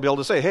be able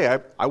to say, hey,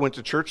 I went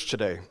to church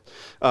today.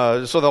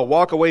 So they'll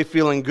walk away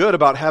feeling good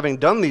about having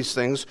done these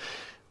things.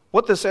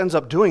 What this ends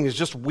up doing is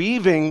just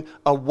weaving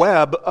a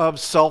web of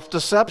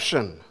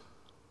self-deception.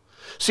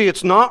 See,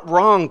 it's not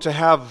wrong to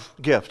have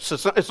gifts.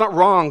 It's not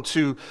wrong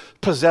to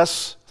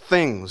possess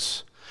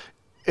things.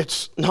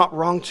 It's not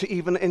wrong to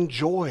even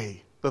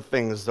enjoy the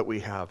things that we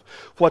have.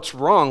 What's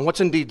wrong,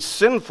 what's indeed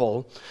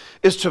sinful,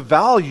 is to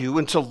value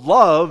and to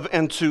love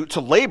and to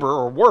labor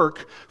or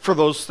work for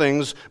those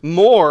things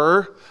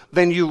more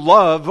than you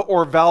love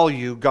or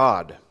value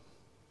God.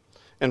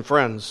 And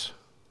friends,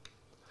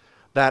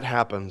 that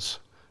happens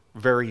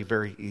very,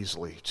 very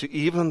easily to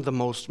even the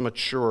most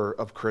mature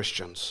of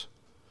Christians.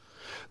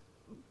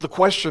 The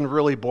question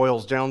really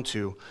boils down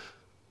to,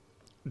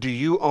 do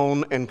you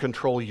own and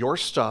control your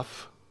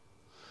stuff,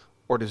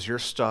 or does your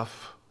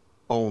stuff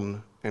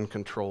own and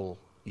control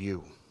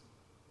you?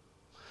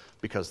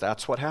 Because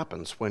that's what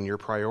happens when your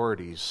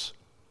priorities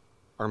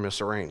are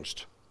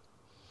misarranged.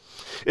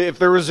 If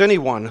there was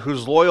anyone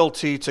whose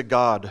loyalty to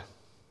God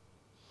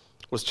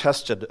was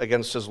tested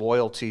against his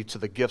loyalty to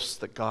the gifts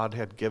that God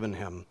had given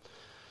him,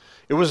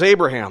 it was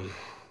Abraham.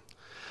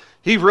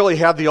 He really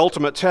had the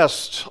ultimate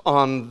test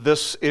on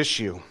this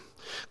issue.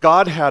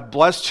 God had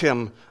blessed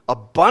him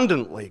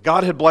abundantly.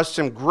 God had blessed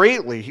him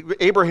greatly.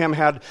 Abraham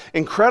had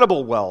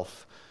incredible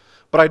wealth.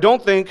 But I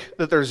don't think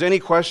that there's any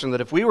question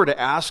that if we were to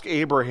ask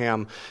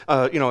Abraham,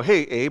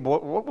 hey, Abe,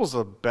 what was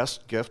the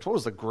best gift? What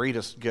was the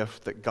greatest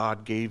gift that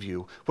God gave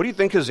you? What do you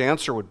think his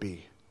answer would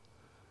be?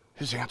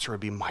 His answer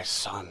would be, my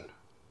son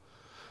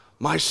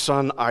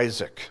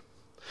Isaac.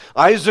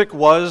 Isaac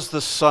was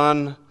the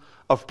son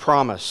of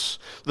promise,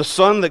 the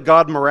son that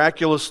God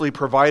miraculously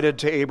provided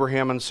to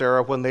Abraham and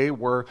Sarah when they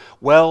were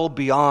well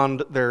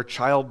beyond their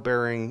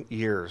childbearing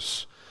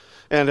years.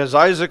 And as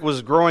Isaac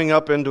was growing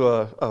up into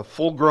a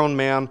full-grown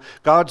man,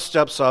 God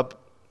steps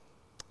up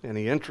and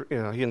he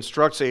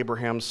instructs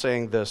Abraham,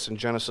 saying this in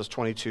Genesis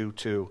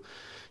 22:2.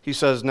 He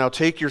says, now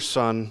take your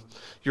son,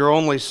 your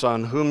only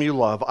son, whom you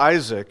love,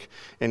 Isaac,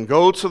 and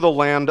go to the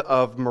land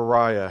of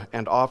Moriah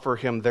and offer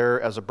him there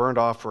as a burnt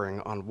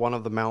offering on one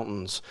of the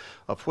mountains,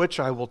 of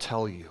which I will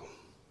tell you.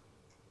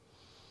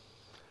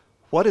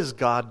 What is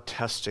God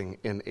testing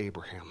in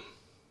Abraham?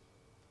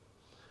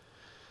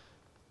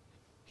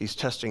 He's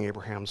testing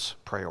Abraham's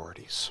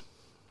priorities.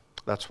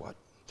 That's what.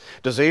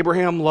 Does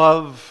Abraham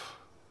love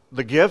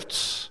the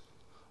gifts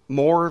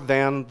more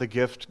than the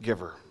gift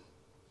giver?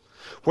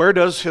 Where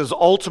does his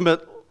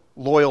ultimate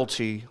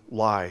loyalty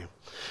lie?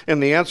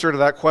 And the answer to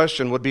that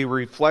question would be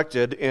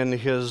reflected in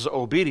his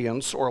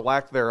obedience, or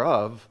lack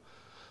thereof,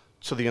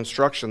 to the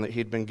instruction that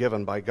he'd been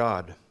given by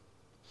God.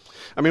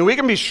 I mean, we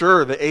can be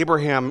sure that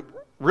Abraham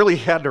really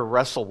had to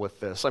wrestle with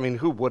this. I mean,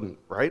 who wouldn't,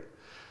 right?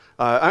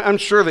 I'm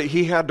sure that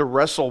he had to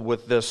wrestle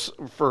with this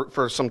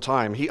for some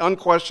time. He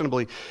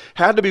unquestionably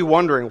had to be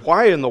wondering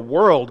why in the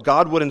world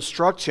God would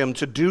instruct him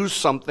to do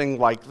something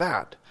like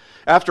that,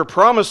 after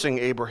promising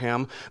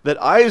Abraham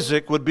that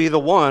Isaac would be the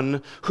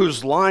one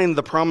whose line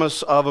the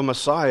promise of a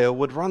Messiah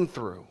would run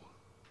through.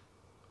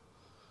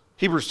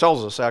 Hebrews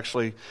tells us,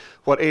 actually,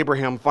 what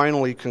Abraham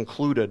finally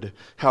concluded,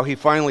 how he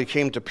finally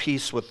came to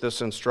peace with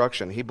this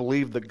instruction. He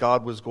believed that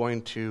God was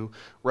going to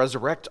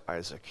resurrect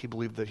Isaac. He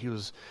believed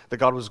that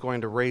God was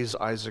going to raise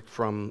Isaac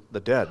from the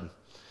dead.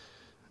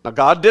 Now,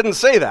 God didn't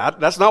say that.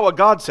 That's not what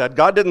God said.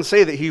 God didn't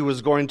say that he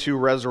was going to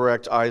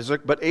resurrect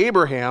Isaac, but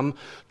Abraham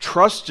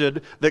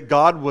trusted that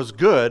God was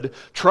good,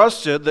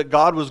 trusted that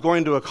God was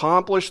going to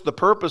accomplish the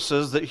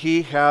purposes that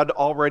he had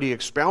already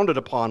expounded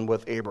upon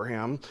with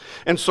Abraham.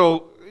 And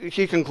so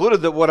he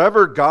concluded that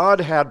whatever God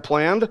had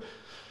planned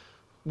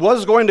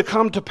was going to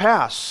come to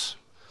pass,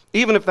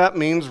 even if that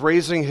means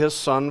raising his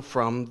son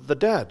from the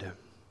dead.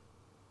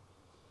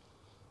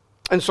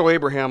 And so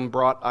Abraham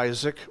brought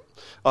Isaac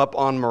up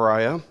on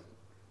Moriah.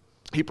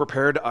 He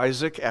prepared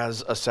Isaac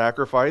as a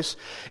sacrifice,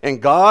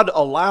 and God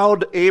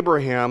allowed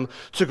Abraham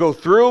to go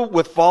through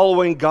with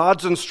following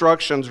God's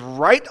instructions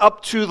right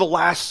up to the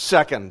last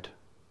second,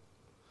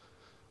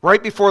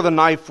 right before the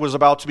knife was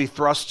about to be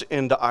thrust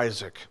into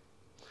Isaac.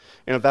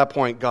 And at that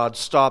point, God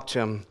stopped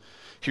him.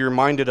 He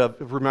reminded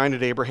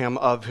Abraham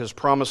of his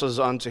promises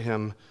unto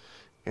him,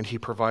 and he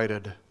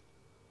provided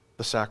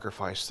the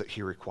sacrifice that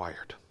he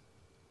required.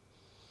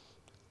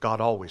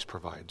 God always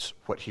provides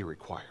what he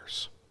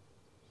requires.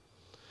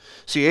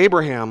 See,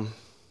 Abraham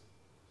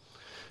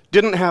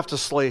didn't have to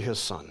slay his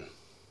son,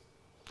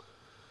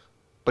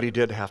 but he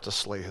did have to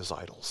slay his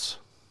idols.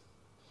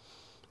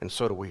 And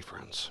so do we,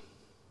 friends.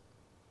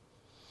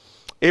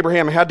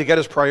 Abraham had to get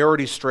his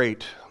priorities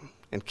straight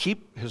and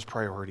keep his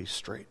priorities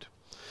straight.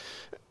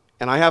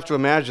 And I have to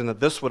imagine that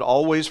this would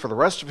always, for the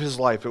rest of his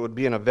life, it would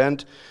be an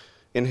event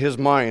in his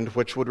mind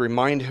which would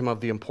remind him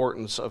of the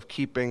importance of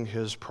keeping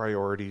his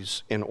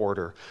priorities in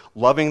order,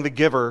 loving the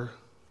giver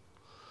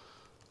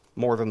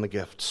more than the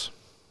gifts.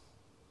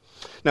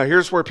 Now,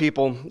 here's where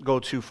people go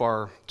too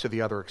far to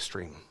the other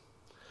extreme.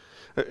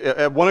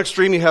 At one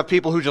extreme, you have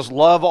people who just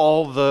love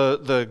all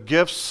the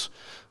gifts,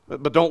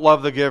 but don't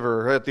love the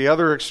giver. At the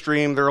other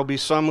extreme, there will be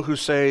some who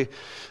say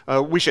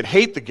we should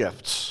hate the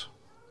gifts.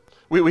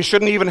 We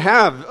shouldn't even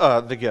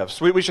have the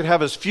gifts. We should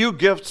have as few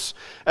gifts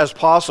as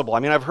possible. I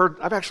mean,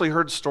 I've actually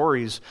heard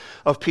stories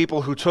of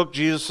people who took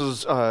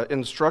Jesus'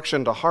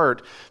 instruction to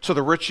heart to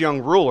the rich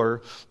young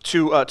ruler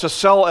to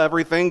sell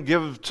everything,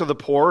 give to the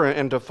poor,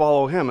 and to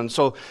follow him. And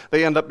so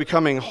they end up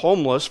becoming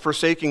homeless,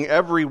 forsaking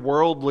every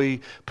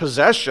worldly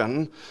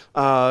possession,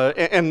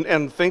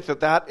 and think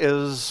that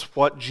is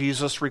what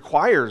Jesus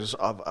requires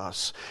of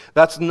us.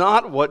 That's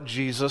not what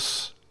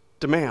Jesus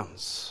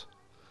demands.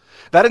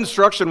 That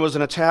instruction was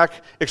an attack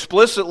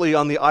explicitly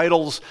on the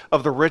idols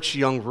of the rich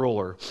young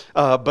ruler.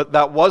 But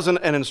that wasn't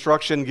an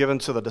instruction given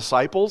to the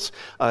disciples.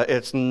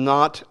 It's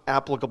not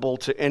applicable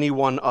to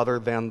anyone other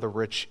than the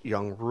rich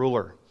young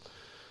ruler.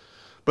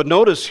 But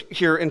notice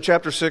here in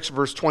chapter 6,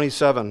 verse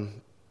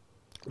 27,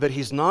 that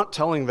he's not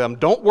telling them,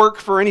 don't work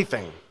for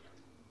anything.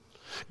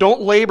 Don't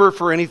labor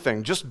for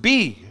anything. Just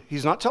be.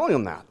 He's not telling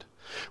them that.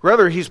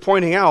 Rather, he's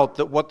pointing out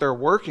that what they're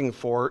working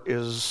for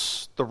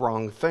is the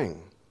wrong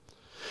thing.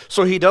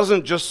 So he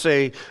doesn't just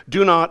say,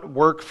 do not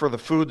work for the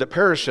food that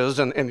perishes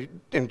and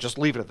just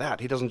leave it at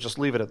that. He doesn't just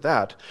leave it at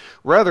that.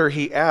 Rather,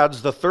 he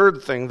adds the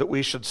third thing that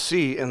we should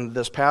see in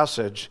this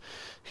passage,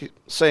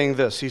 saying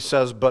this. He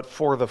says, but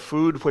for the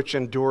food which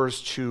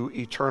endures to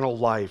eternal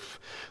life,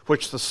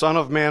 which the Son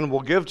of Man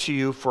will give to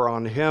you, for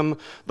on him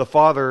the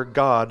Father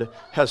God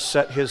has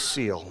set his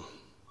seal.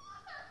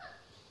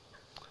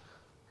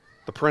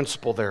 The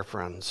principle there,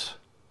 friends,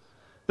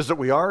 is that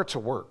we are to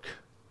work,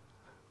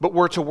 but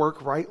we're to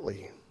work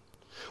rightly.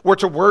 We're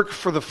to work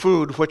for the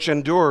food which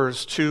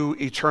endures to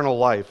eternal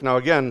life. Now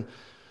again,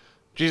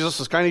 Jesus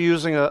is kind of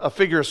using a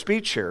figure of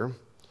speech here.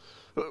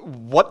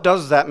 What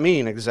does that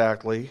mean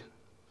exactly?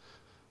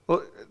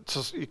 Well,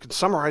 you can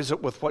summarize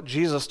it with what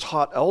Jesus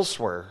taught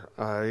elsewhere.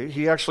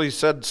 He actually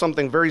said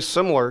something very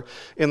similar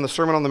in the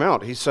Sermon on the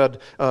Mount. He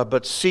said,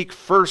 but seek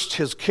first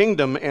his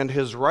kingdom and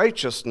his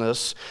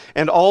righteousness,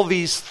 and all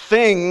these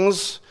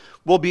things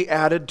will be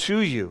added to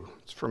you.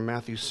 It's from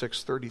Matthew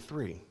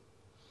 6:33.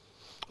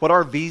 What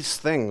are these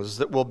things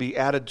that will be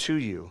added to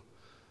you?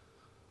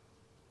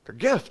 They're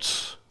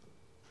gifts.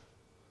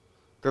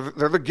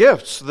 They're the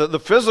gifts, the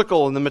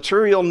physical and the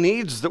material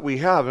needs that we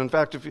have. In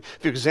fact, if you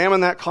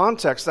examine that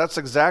context, that's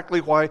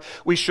exactly why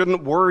we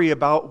shouldn't worry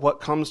about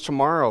what comes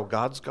tomorrow.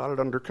 God's got it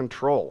under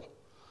control.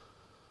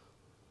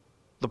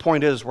 The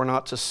point is, we're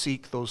not to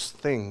seek those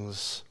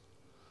things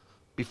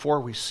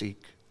before we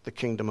seek the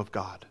kingdom of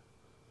God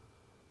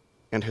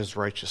and his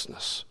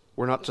righteousness.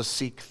 We're not to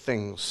seek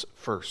things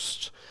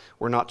first.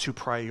 We're not to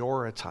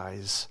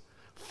prioritize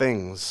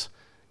things,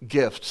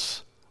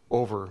 gifts,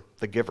 over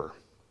the giver.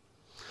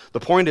 The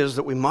point is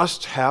that we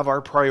must have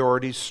our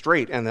priorities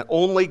straight, and that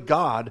only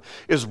God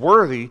is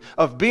worthy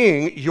of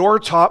being your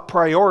top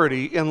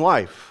priority in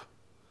life.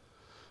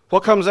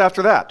 What comes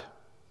after that?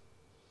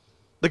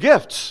 The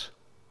gifts.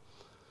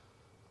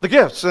 The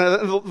gifts.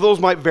 Those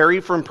might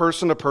vary from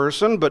person to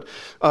person, but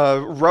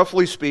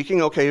roughly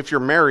speaking, okay, if you're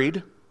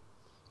married,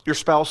 your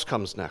spouse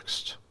comes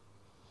next.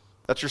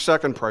 That's your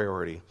second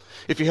priority.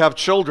 If you have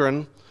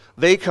children,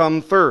 they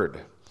come third.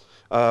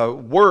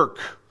 Work,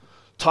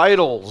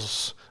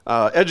 titles,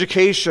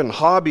 education,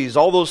 hobbies,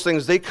 all those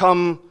things, they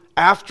come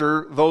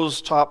after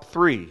those top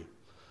three.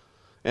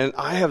 And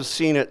I have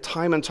seen it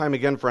time and time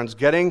again, friends,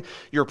 getting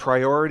your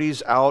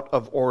priorities out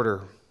of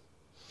order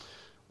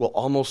will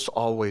almost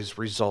always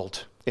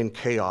result in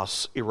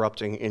chaos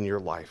erupting in your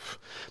life,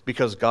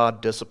 because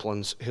God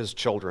disciplines his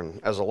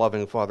children as a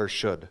loving father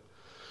should.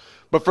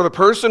 But for the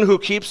person who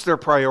keeps their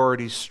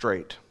priorities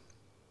straight,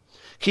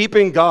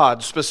 keeping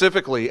God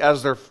specifically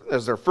as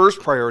their first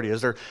priority, as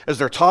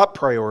their top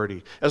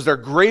priority, as their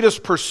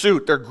greatest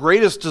pursuit, their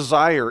greatest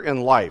desire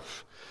in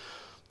life,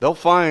 they'll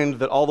find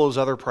that all those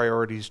other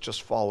priorities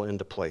just fall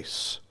into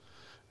place,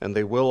 and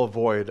they will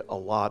avoid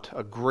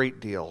a great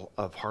deal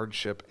of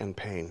hardship and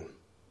pain.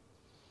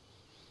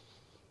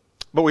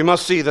 But we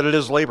must see that it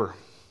is labor.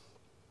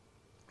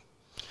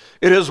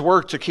 It is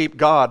work to keep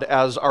God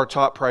as our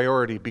top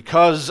priority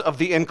because of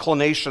the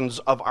inclinations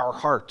of our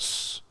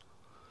hearts.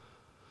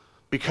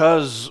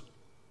 Because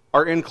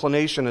our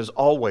inclination is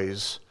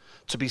always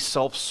to be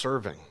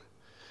self-serving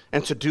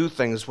and to do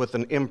things with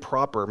an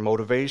improper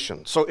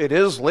motivation. So it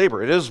is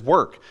labor, it is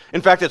work.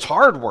 In fact, it's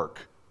hard work.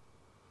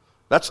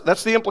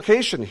 That's the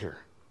implication here.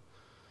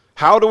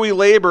 How do we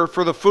labor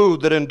for the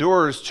food that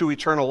endures to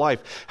eternal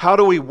life? How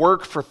do we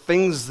work for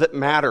things that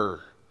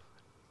matter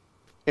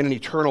in an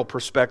eternal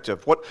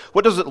perspective?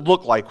 What does it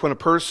look like when a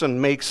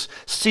person makes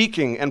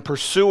seeking and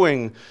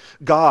pursuing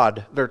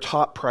God their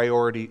top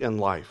priority in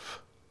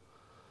life?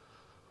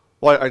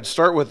 Well, I'd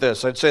start with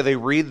this. I'd say they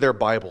read their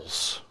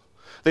Bibles.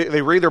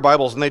 They read their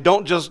Bibles, and they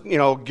don't just,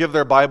 give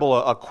their Bible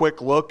a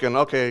quick look and,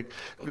 okay,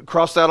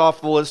 cross that off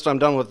the list, I'm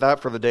done with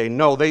that for the day.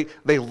 No, they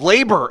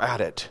labor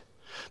at it.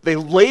 They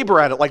labor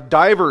at it like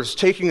divers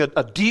taking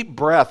a deep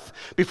breath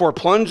before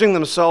plunging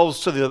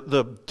themselves to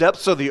the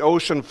depths of the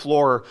ocean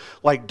floor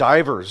like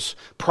divers,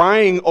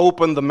 prying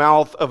open the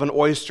mouth of an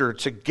oyster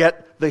to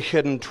get the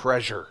hidden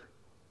treasure.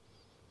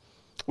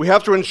 We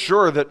have to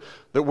ensure that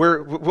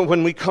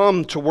when we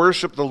come to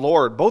worship the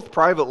Lord, both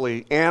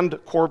privately and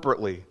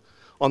corporately,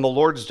 on the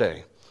Lord's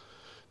Day,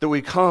 that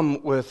we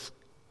come with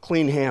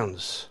clean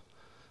hands,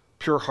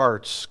 pure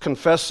hearts,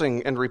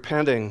 confessing and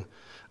repenting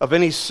of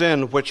any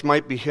sin which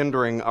might be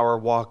hindering our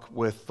walk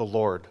with the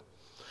Lord.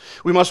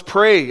 We must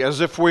pray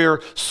as if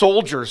we're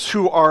soldiers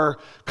who are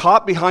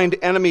caught behind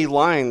enemy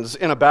lines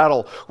in a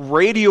battle,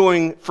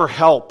 radioing for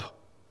help.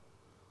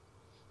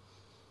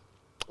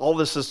 All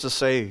this is to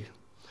say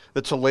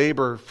that to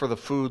labor for the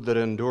food that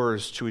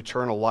endures to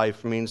eternal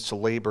life means to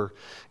labor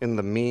in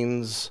the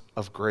means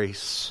of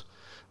grace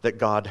that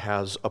God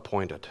has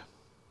appointed.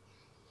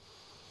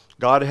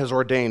 God has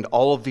ordained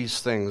all of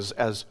these things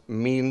as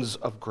means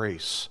of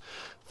grace,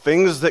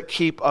 things that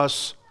keep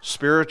us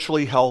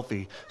spiritually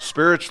healthy,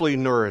 spiritually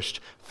nourished,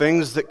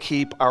 things that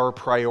keep our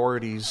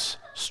priorities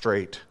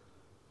straight.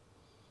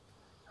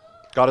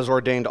 God has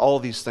ordained all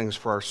of these things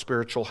for our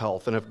spiritual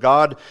health. And if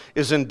God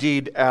is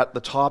indeed at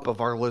the top of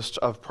our list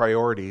of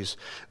priorities,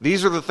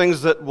 these are the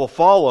things that will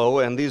follow,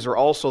 and these are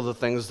also the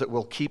things that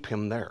will keep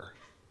him there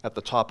at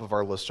the top of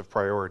our list of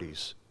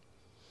priorities.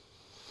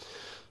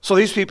 So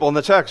these people in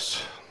the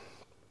text,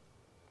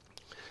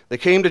 they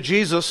came to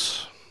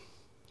Jesus,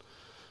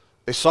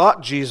 they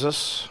sought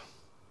Jesus,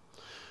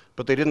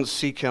 but they didn't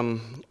seek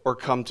him or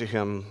come to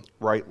him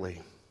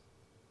rightly.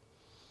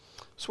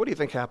 So what do you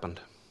think happened?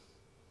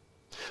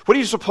 What do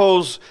you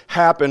suppose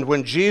happened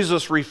when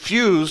Jesus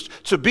refused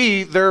to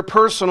be their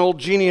personal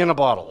genie in a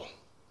bottle?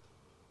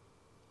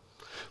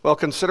 Well,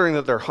 considering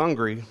that they're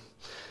hungry,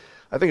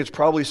 I think it's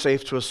probably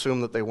safe to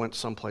assume that they went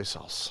someplace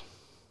else.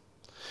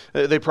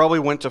 They probably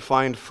went to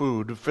find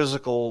food,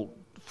 physical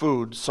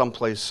food,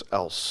 someplace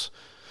else.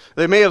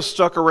 They may have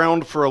stuck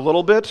around for a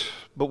little bit,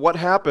 but what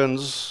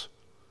happens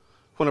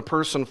when a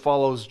person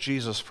follows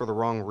Jesus for the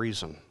wrong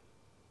reason?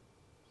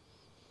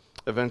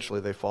 Eventually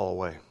they fall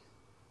away.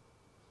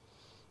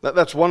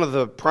 That's one of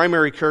the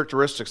primary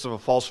characteristics of a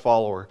false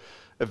follower.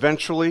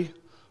 Eventually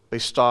they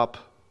stop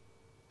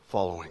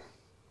following.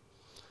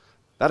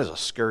 That is a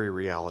scary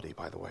reality,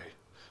 by the way.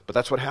 But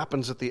that's what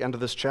happens at the end of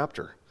this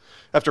chapter.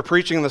 After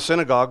preaching in the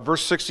synagogue,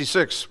 verse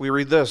 66, we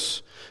read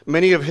this: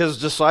 many of his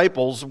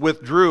disciples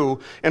withdrew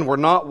and were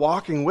not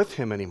walking with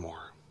him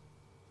anymore.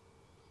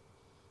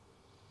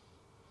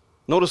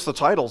 Notice the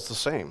title's the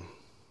same.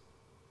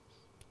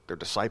 They're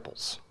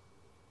disciples,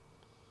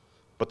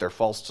 but they're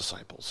false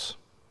disciples.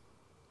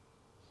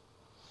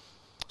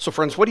 So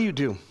friends, what do you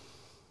do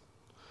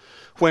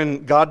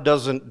when God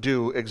doesn't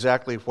do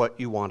exactly what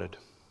you wanted?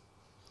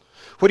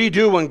 What do you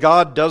do when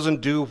God doesn't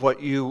do what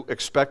you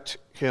expect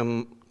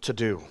him to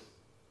do?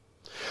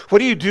 What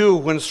do you do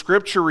when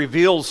Scripture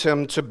reveals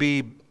him to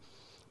be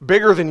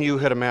bigger than you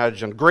had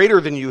imagined, greater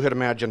than you had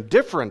imagined,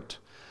 different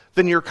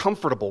than you're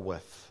comfortable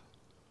with?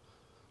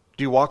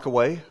 Do you walk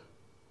away?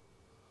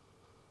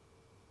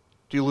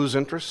 Do you lose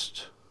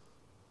interest?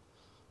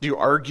 Do you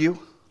argue?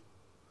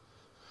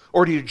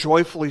 Or do you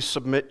joyfully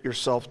submit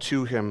yourself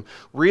to him,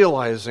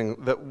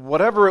 realizing that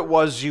whatever it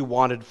was you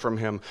wanted from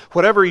him,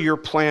 whatever your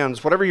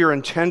plans, whatever your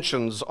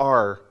intentions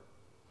are,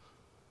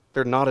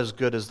 they're not as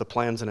good as the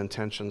plans and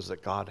intentions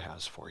that God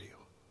has for you?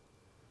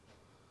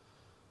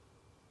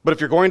 But if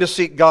you're going to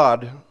seek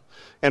God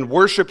and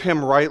worship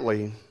him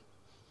rightly,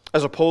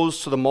 as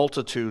opposed to the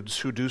multitudes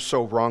who do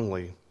so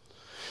wrongly,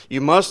 you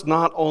must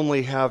not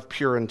only have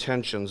pure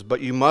intentions,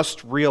 but you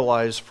must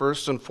realize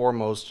first and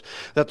foremost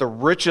that the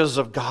riches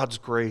of God's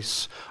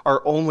grace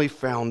are only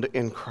found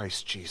in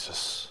Christ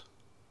Jesus.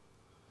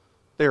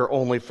 They are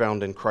only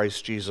found in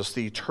Christ Jesus,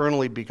 the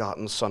eternally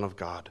begotten Son of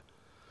God.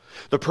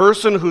 The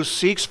person who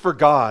seeks for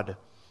God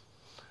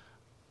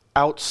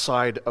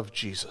outside of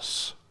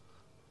Jesus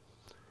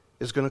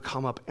is going to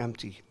come up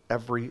empty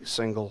every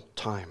single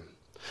time.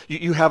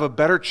 You have a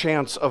better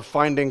chance of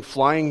finding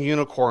flying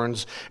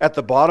unicorns at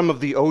the bottom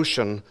of the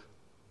ocean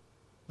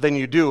than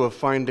you do of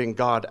finding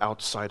God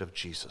outside of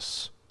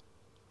Jesus.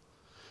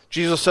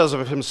 Jesus says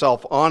of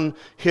himself, on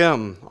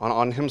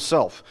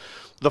himself,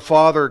 the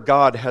Father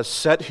God has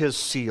set his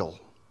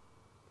seal.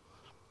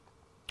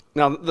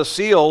 Now, the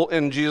seal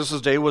in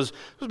Jesus' day was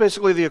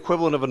basically the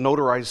equivalent of a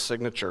notarized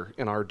signature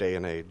in our day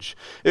and age.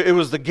 It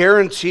was the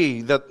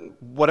guarantee that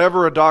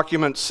whatever a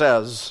document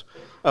says,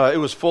 it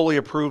was fully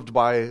approved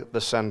by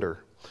the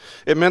sender.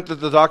 It meant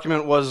that the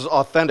document was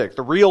authentic,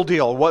 the real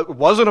deal. It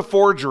wasn't a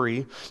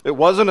forgery. It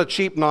wasn't a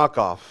cheap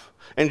knockoff.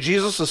 And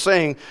Jesus is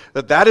saying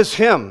that is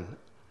him,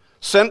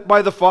 sent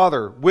by the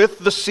Father with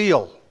the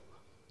seal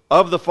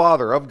of the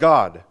Father, of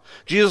God.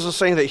 Jesus is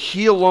saying that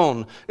he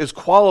alone is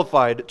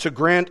qualified to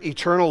grant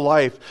eternal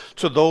life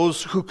to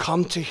those who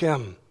come to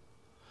him.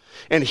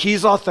 And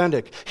he's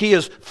authentic. He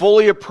is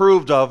fully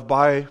approved of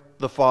by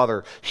the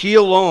Father. He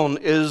alone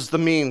is the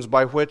means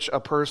by which a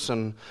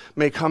person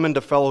may come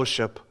into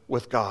fellowship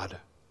with God.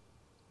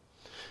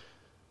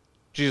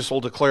 Jesus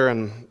will declare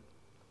in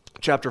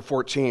chapter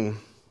 14,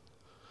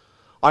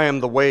 I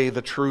am the way,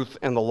 the truth,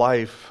 and the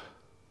life.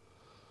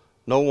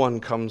 No one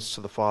comes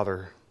to the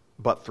Father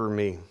but through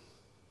me.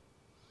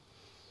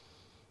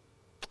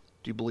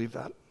 Do you believe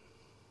that?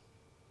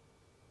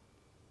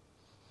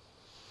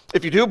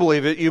 If you do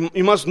believe it,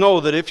 you must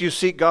know that if you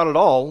seek God at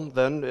all,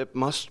 then it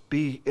must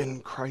be in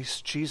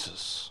Christ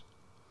Jesus.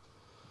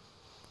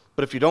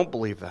 But if you don't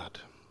believe that,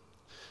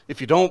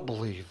 if you don't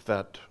believe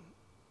that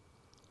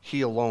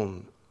he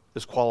alone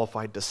is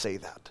qualified to say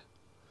that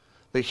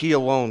he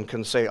alone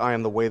can say, I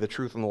am the way, the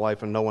truth, and the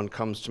life, and no one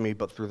comes to me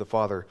but through the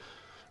Father,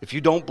 if you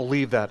don't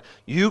believe that,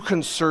 you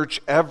can search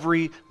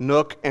every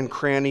nook and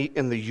cranny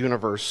in the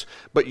universe,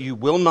 but you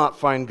will not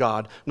find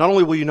God. Not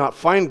only will you not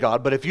find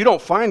God, but if you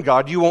don't find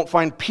God, you won't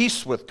find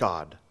peace with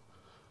God.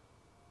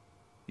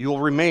 You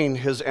will remain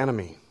his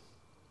enemy.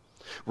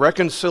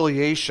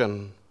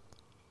 Reconciliation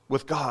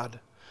with God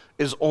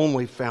is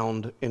only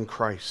found in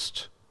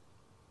Christ.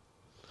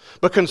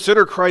 But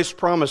consider Christ's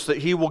promise that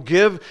he will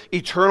give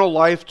eternal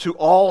life to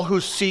all who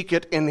seek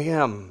it in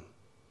him.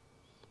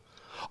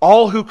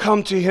 All who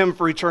come to him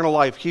for eternal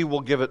life, he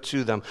will give it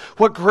to them.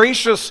 What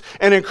gracious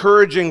and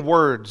encouraging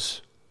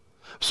words.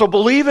 So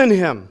believe in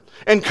him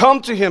and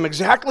come to him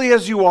exactly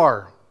as you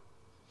are.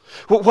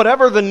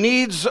 Whatever the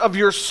needs of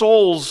your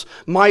souls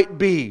might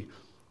be,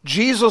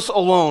 Jesus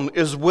alone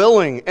is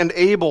willing and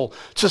able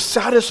to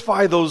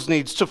satisfy those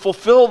needs, to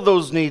fulfill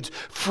those needs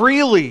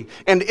freely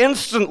and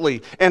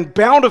instantly and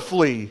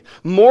bountifully,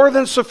 more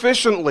than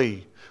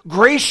sufficiently,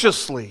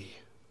 graciously,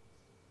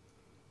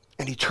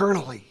 and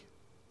eternally.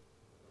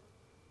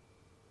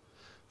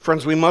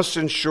 Friends, we must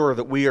ensure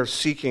that we are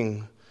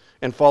seeking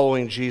and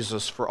following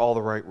Jesus for all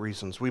the right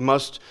reasons. We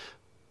must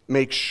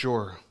make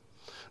sure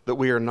that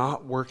we are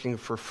not working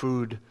for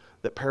food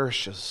that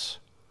perishes,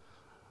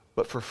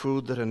 but for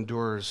food that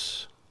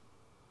endures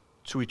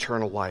to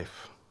eternal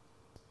life.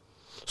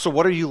 So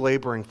what are you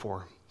laboring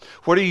for?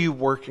 What are you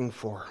working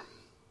for?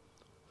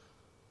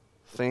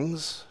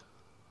 Things?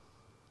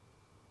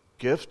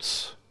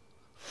 Gifts?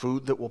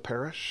 Food that will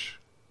perish?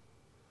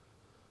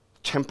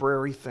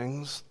 Temporary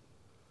things?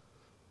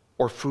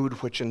 Or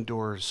food which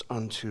endures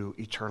unto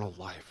eternal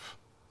life?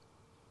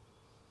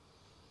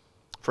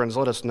 Friends,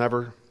 let us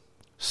never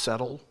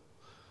settle,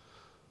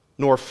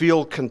 nor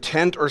feel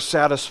content or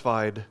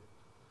satisfied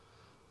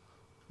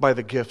by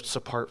the gifts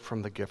apart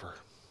from the giver,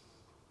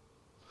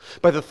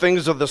 by the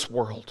things of this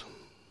world.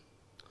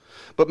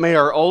 But may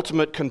our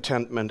ultimate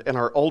contentment and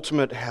our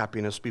ultimate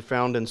happiness be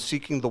found in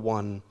seeking the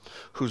one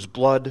whose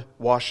blood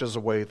washes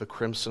away the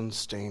crimson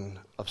stain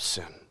of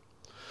sin,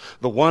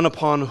 the one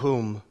upon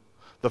whom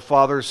the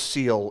Father's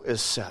seal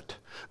is set,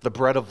 the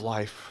bread of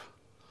life,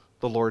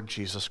 the Lord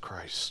Jesus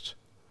Christ.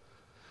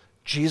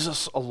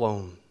 Jesus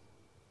alone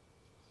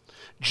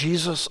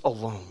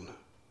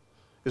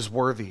is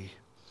worthy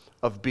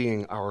of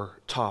being our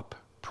top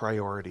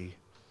priority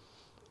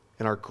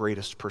and our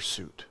greatest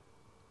pursuit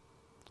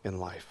in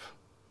life.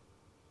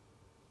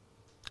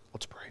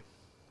 Let's pray.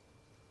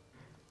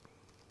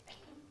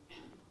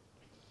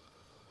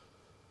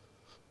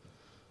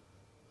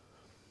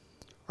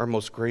 Our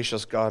most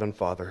gracious God and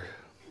Father,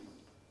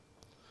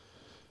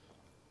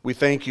 we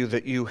thank you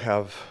that you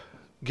have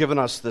given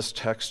us this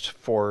text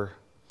for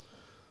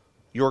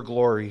your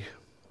glory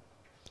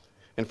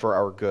and for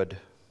our good.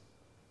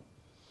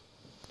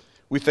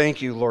 We thank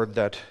you, Lord,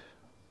 that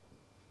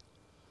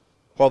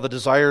while the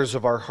desires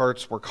of our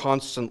hearts were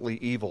constantly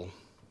evil,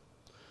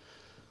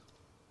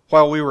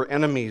 while we were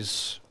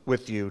enemies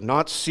with you,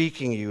 not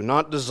seeking you,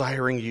 not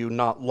desiring you,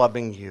 not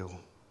loving you,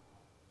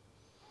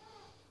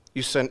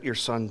 you sent your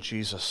Son,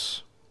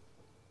 Jesus,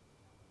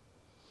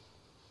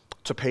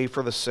 to pay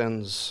for the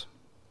sins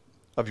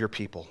of your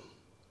people.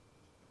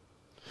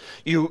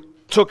 You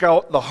took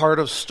out the heart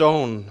of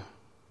stone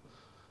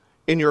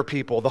in your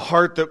people, the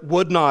heart that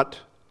would not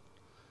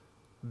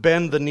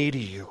bend the knee to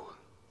you,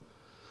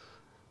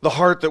 the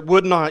heart that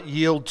would not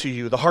yield to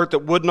you, the heart that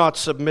would not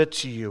submit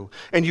to you,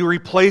 and you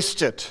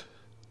replaced it.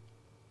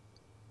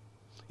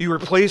 You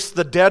replaced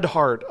the dead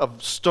heart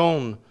of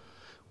stone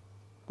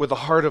with a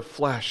heart of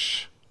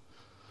flesh,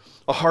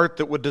 a heart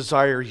that would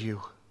desire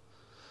you,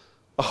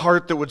 a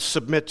heart that would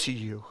submit to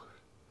you,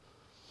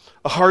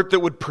 a heart that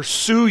would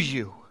pursue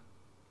you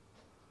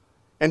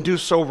and do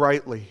so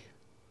rightly.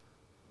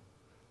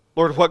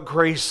 Lord, what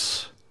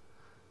grace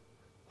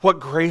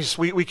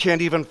we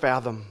can't even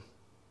fathom,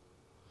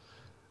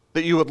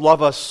 that you would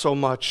love us so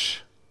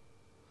much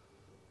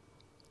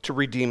to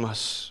redeem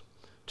us,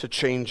 to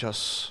change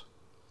us,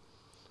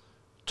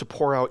 to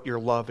pour out your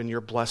love and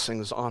your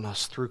blessings on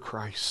us through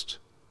Christ.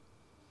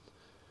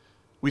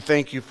 We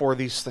thank you for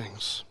these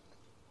things.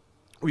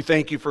 We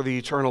thank you for the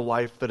eternal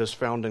life that is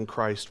found in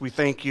Christ. We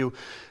thank you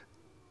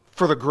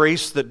for the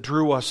grace that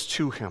drew us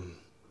to him.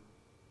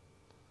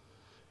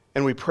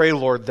 And we pray,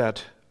 Lord,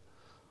 that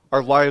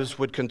our lives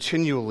would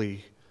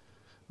continually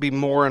be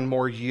more and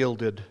more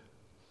yielded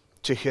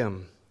to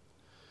him,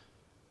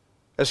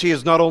 as he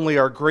is not only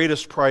our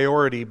greatest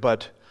priority,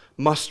 but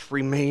must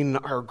remain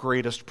our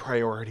greatest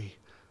priority.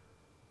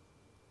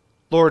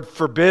 Lord,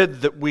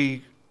 forbid that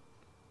we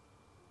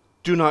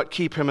do not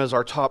keep him as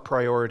our top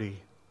priority.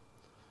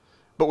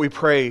 But we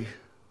pray,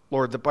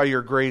 Lord, that by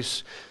your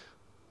grace,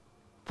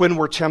 when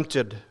we're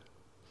tempted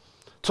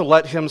to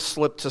let him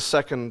slip to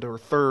second or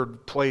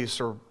third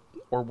place or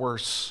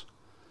worse,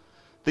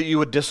 that you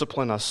would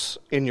discipline us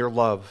in your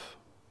love.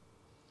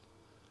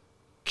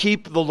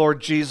 Keep the Lord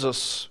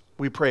Jesus,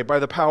 we pray, by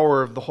the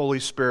power of the Holy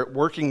Spirit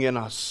working in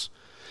us.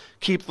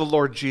 Keep the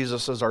Lord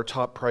Jesus as our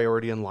top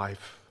priority in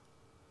life,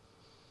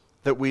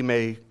 that we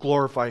may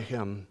glorify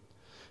him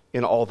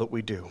in all that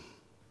we do.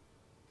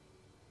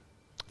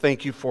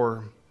 Thank you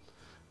for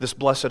this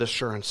blessed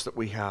assurance that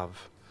we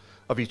have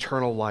of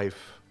eternal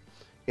life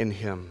in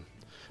him.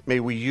 May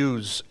we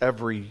use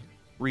every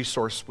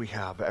resource we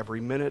have,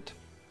 every minute,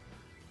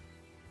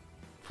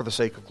 for the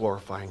sake of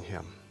glorifying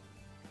him.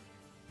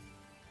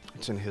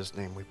 It's in his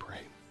name we pray.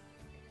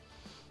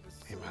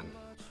 Amen.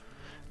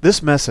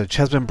 This message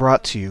has been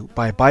brought to you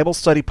by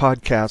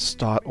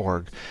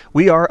BibleStudyPodcasts.org.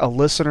 We are a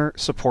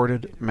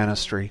listener-supported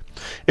ministry.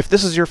 If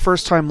this is your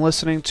first time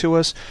listening to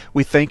us,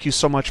 we thank you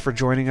so much for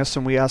joining us,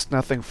 and we ask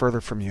nothing further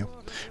from you.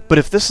 But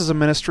if this is a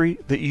ministry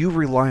that you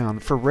rely on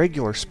for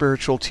regular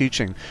spiritual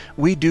teaching,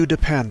 we do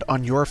depend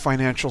on your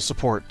financial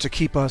support to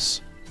keep us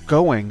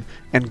going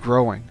and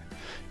growing.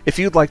 If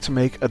you'd like to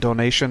make a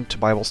donation to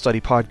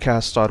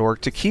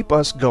BibleStudyPodcasts.org to keep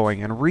us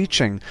going and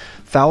reaching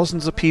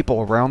thousands of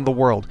people around the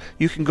world,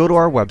 you can go to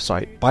our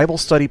website,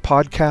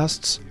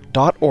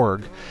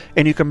 BibleStudyPodcasts.org,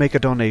 and you can make a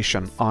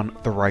donation on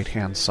the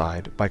right-hand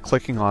side by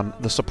clicking on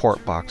the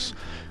support box.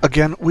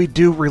 Again, we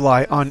do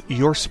rely on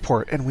your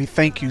support, and we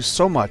thank you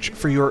so much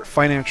for your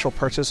financial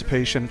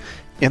participation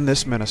in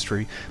this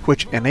ministry,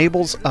 which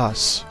enables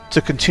us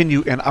to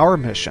continue in our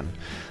mission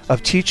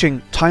of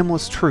teaching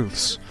timeless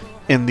truths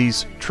in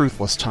these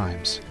truthless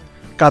times.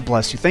 God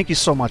bless you. Thank you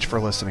so much for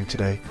listening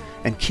today,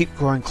 and keep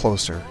growing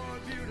closer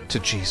to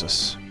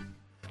Jesus.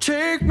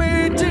 Take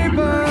me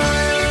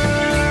deeper.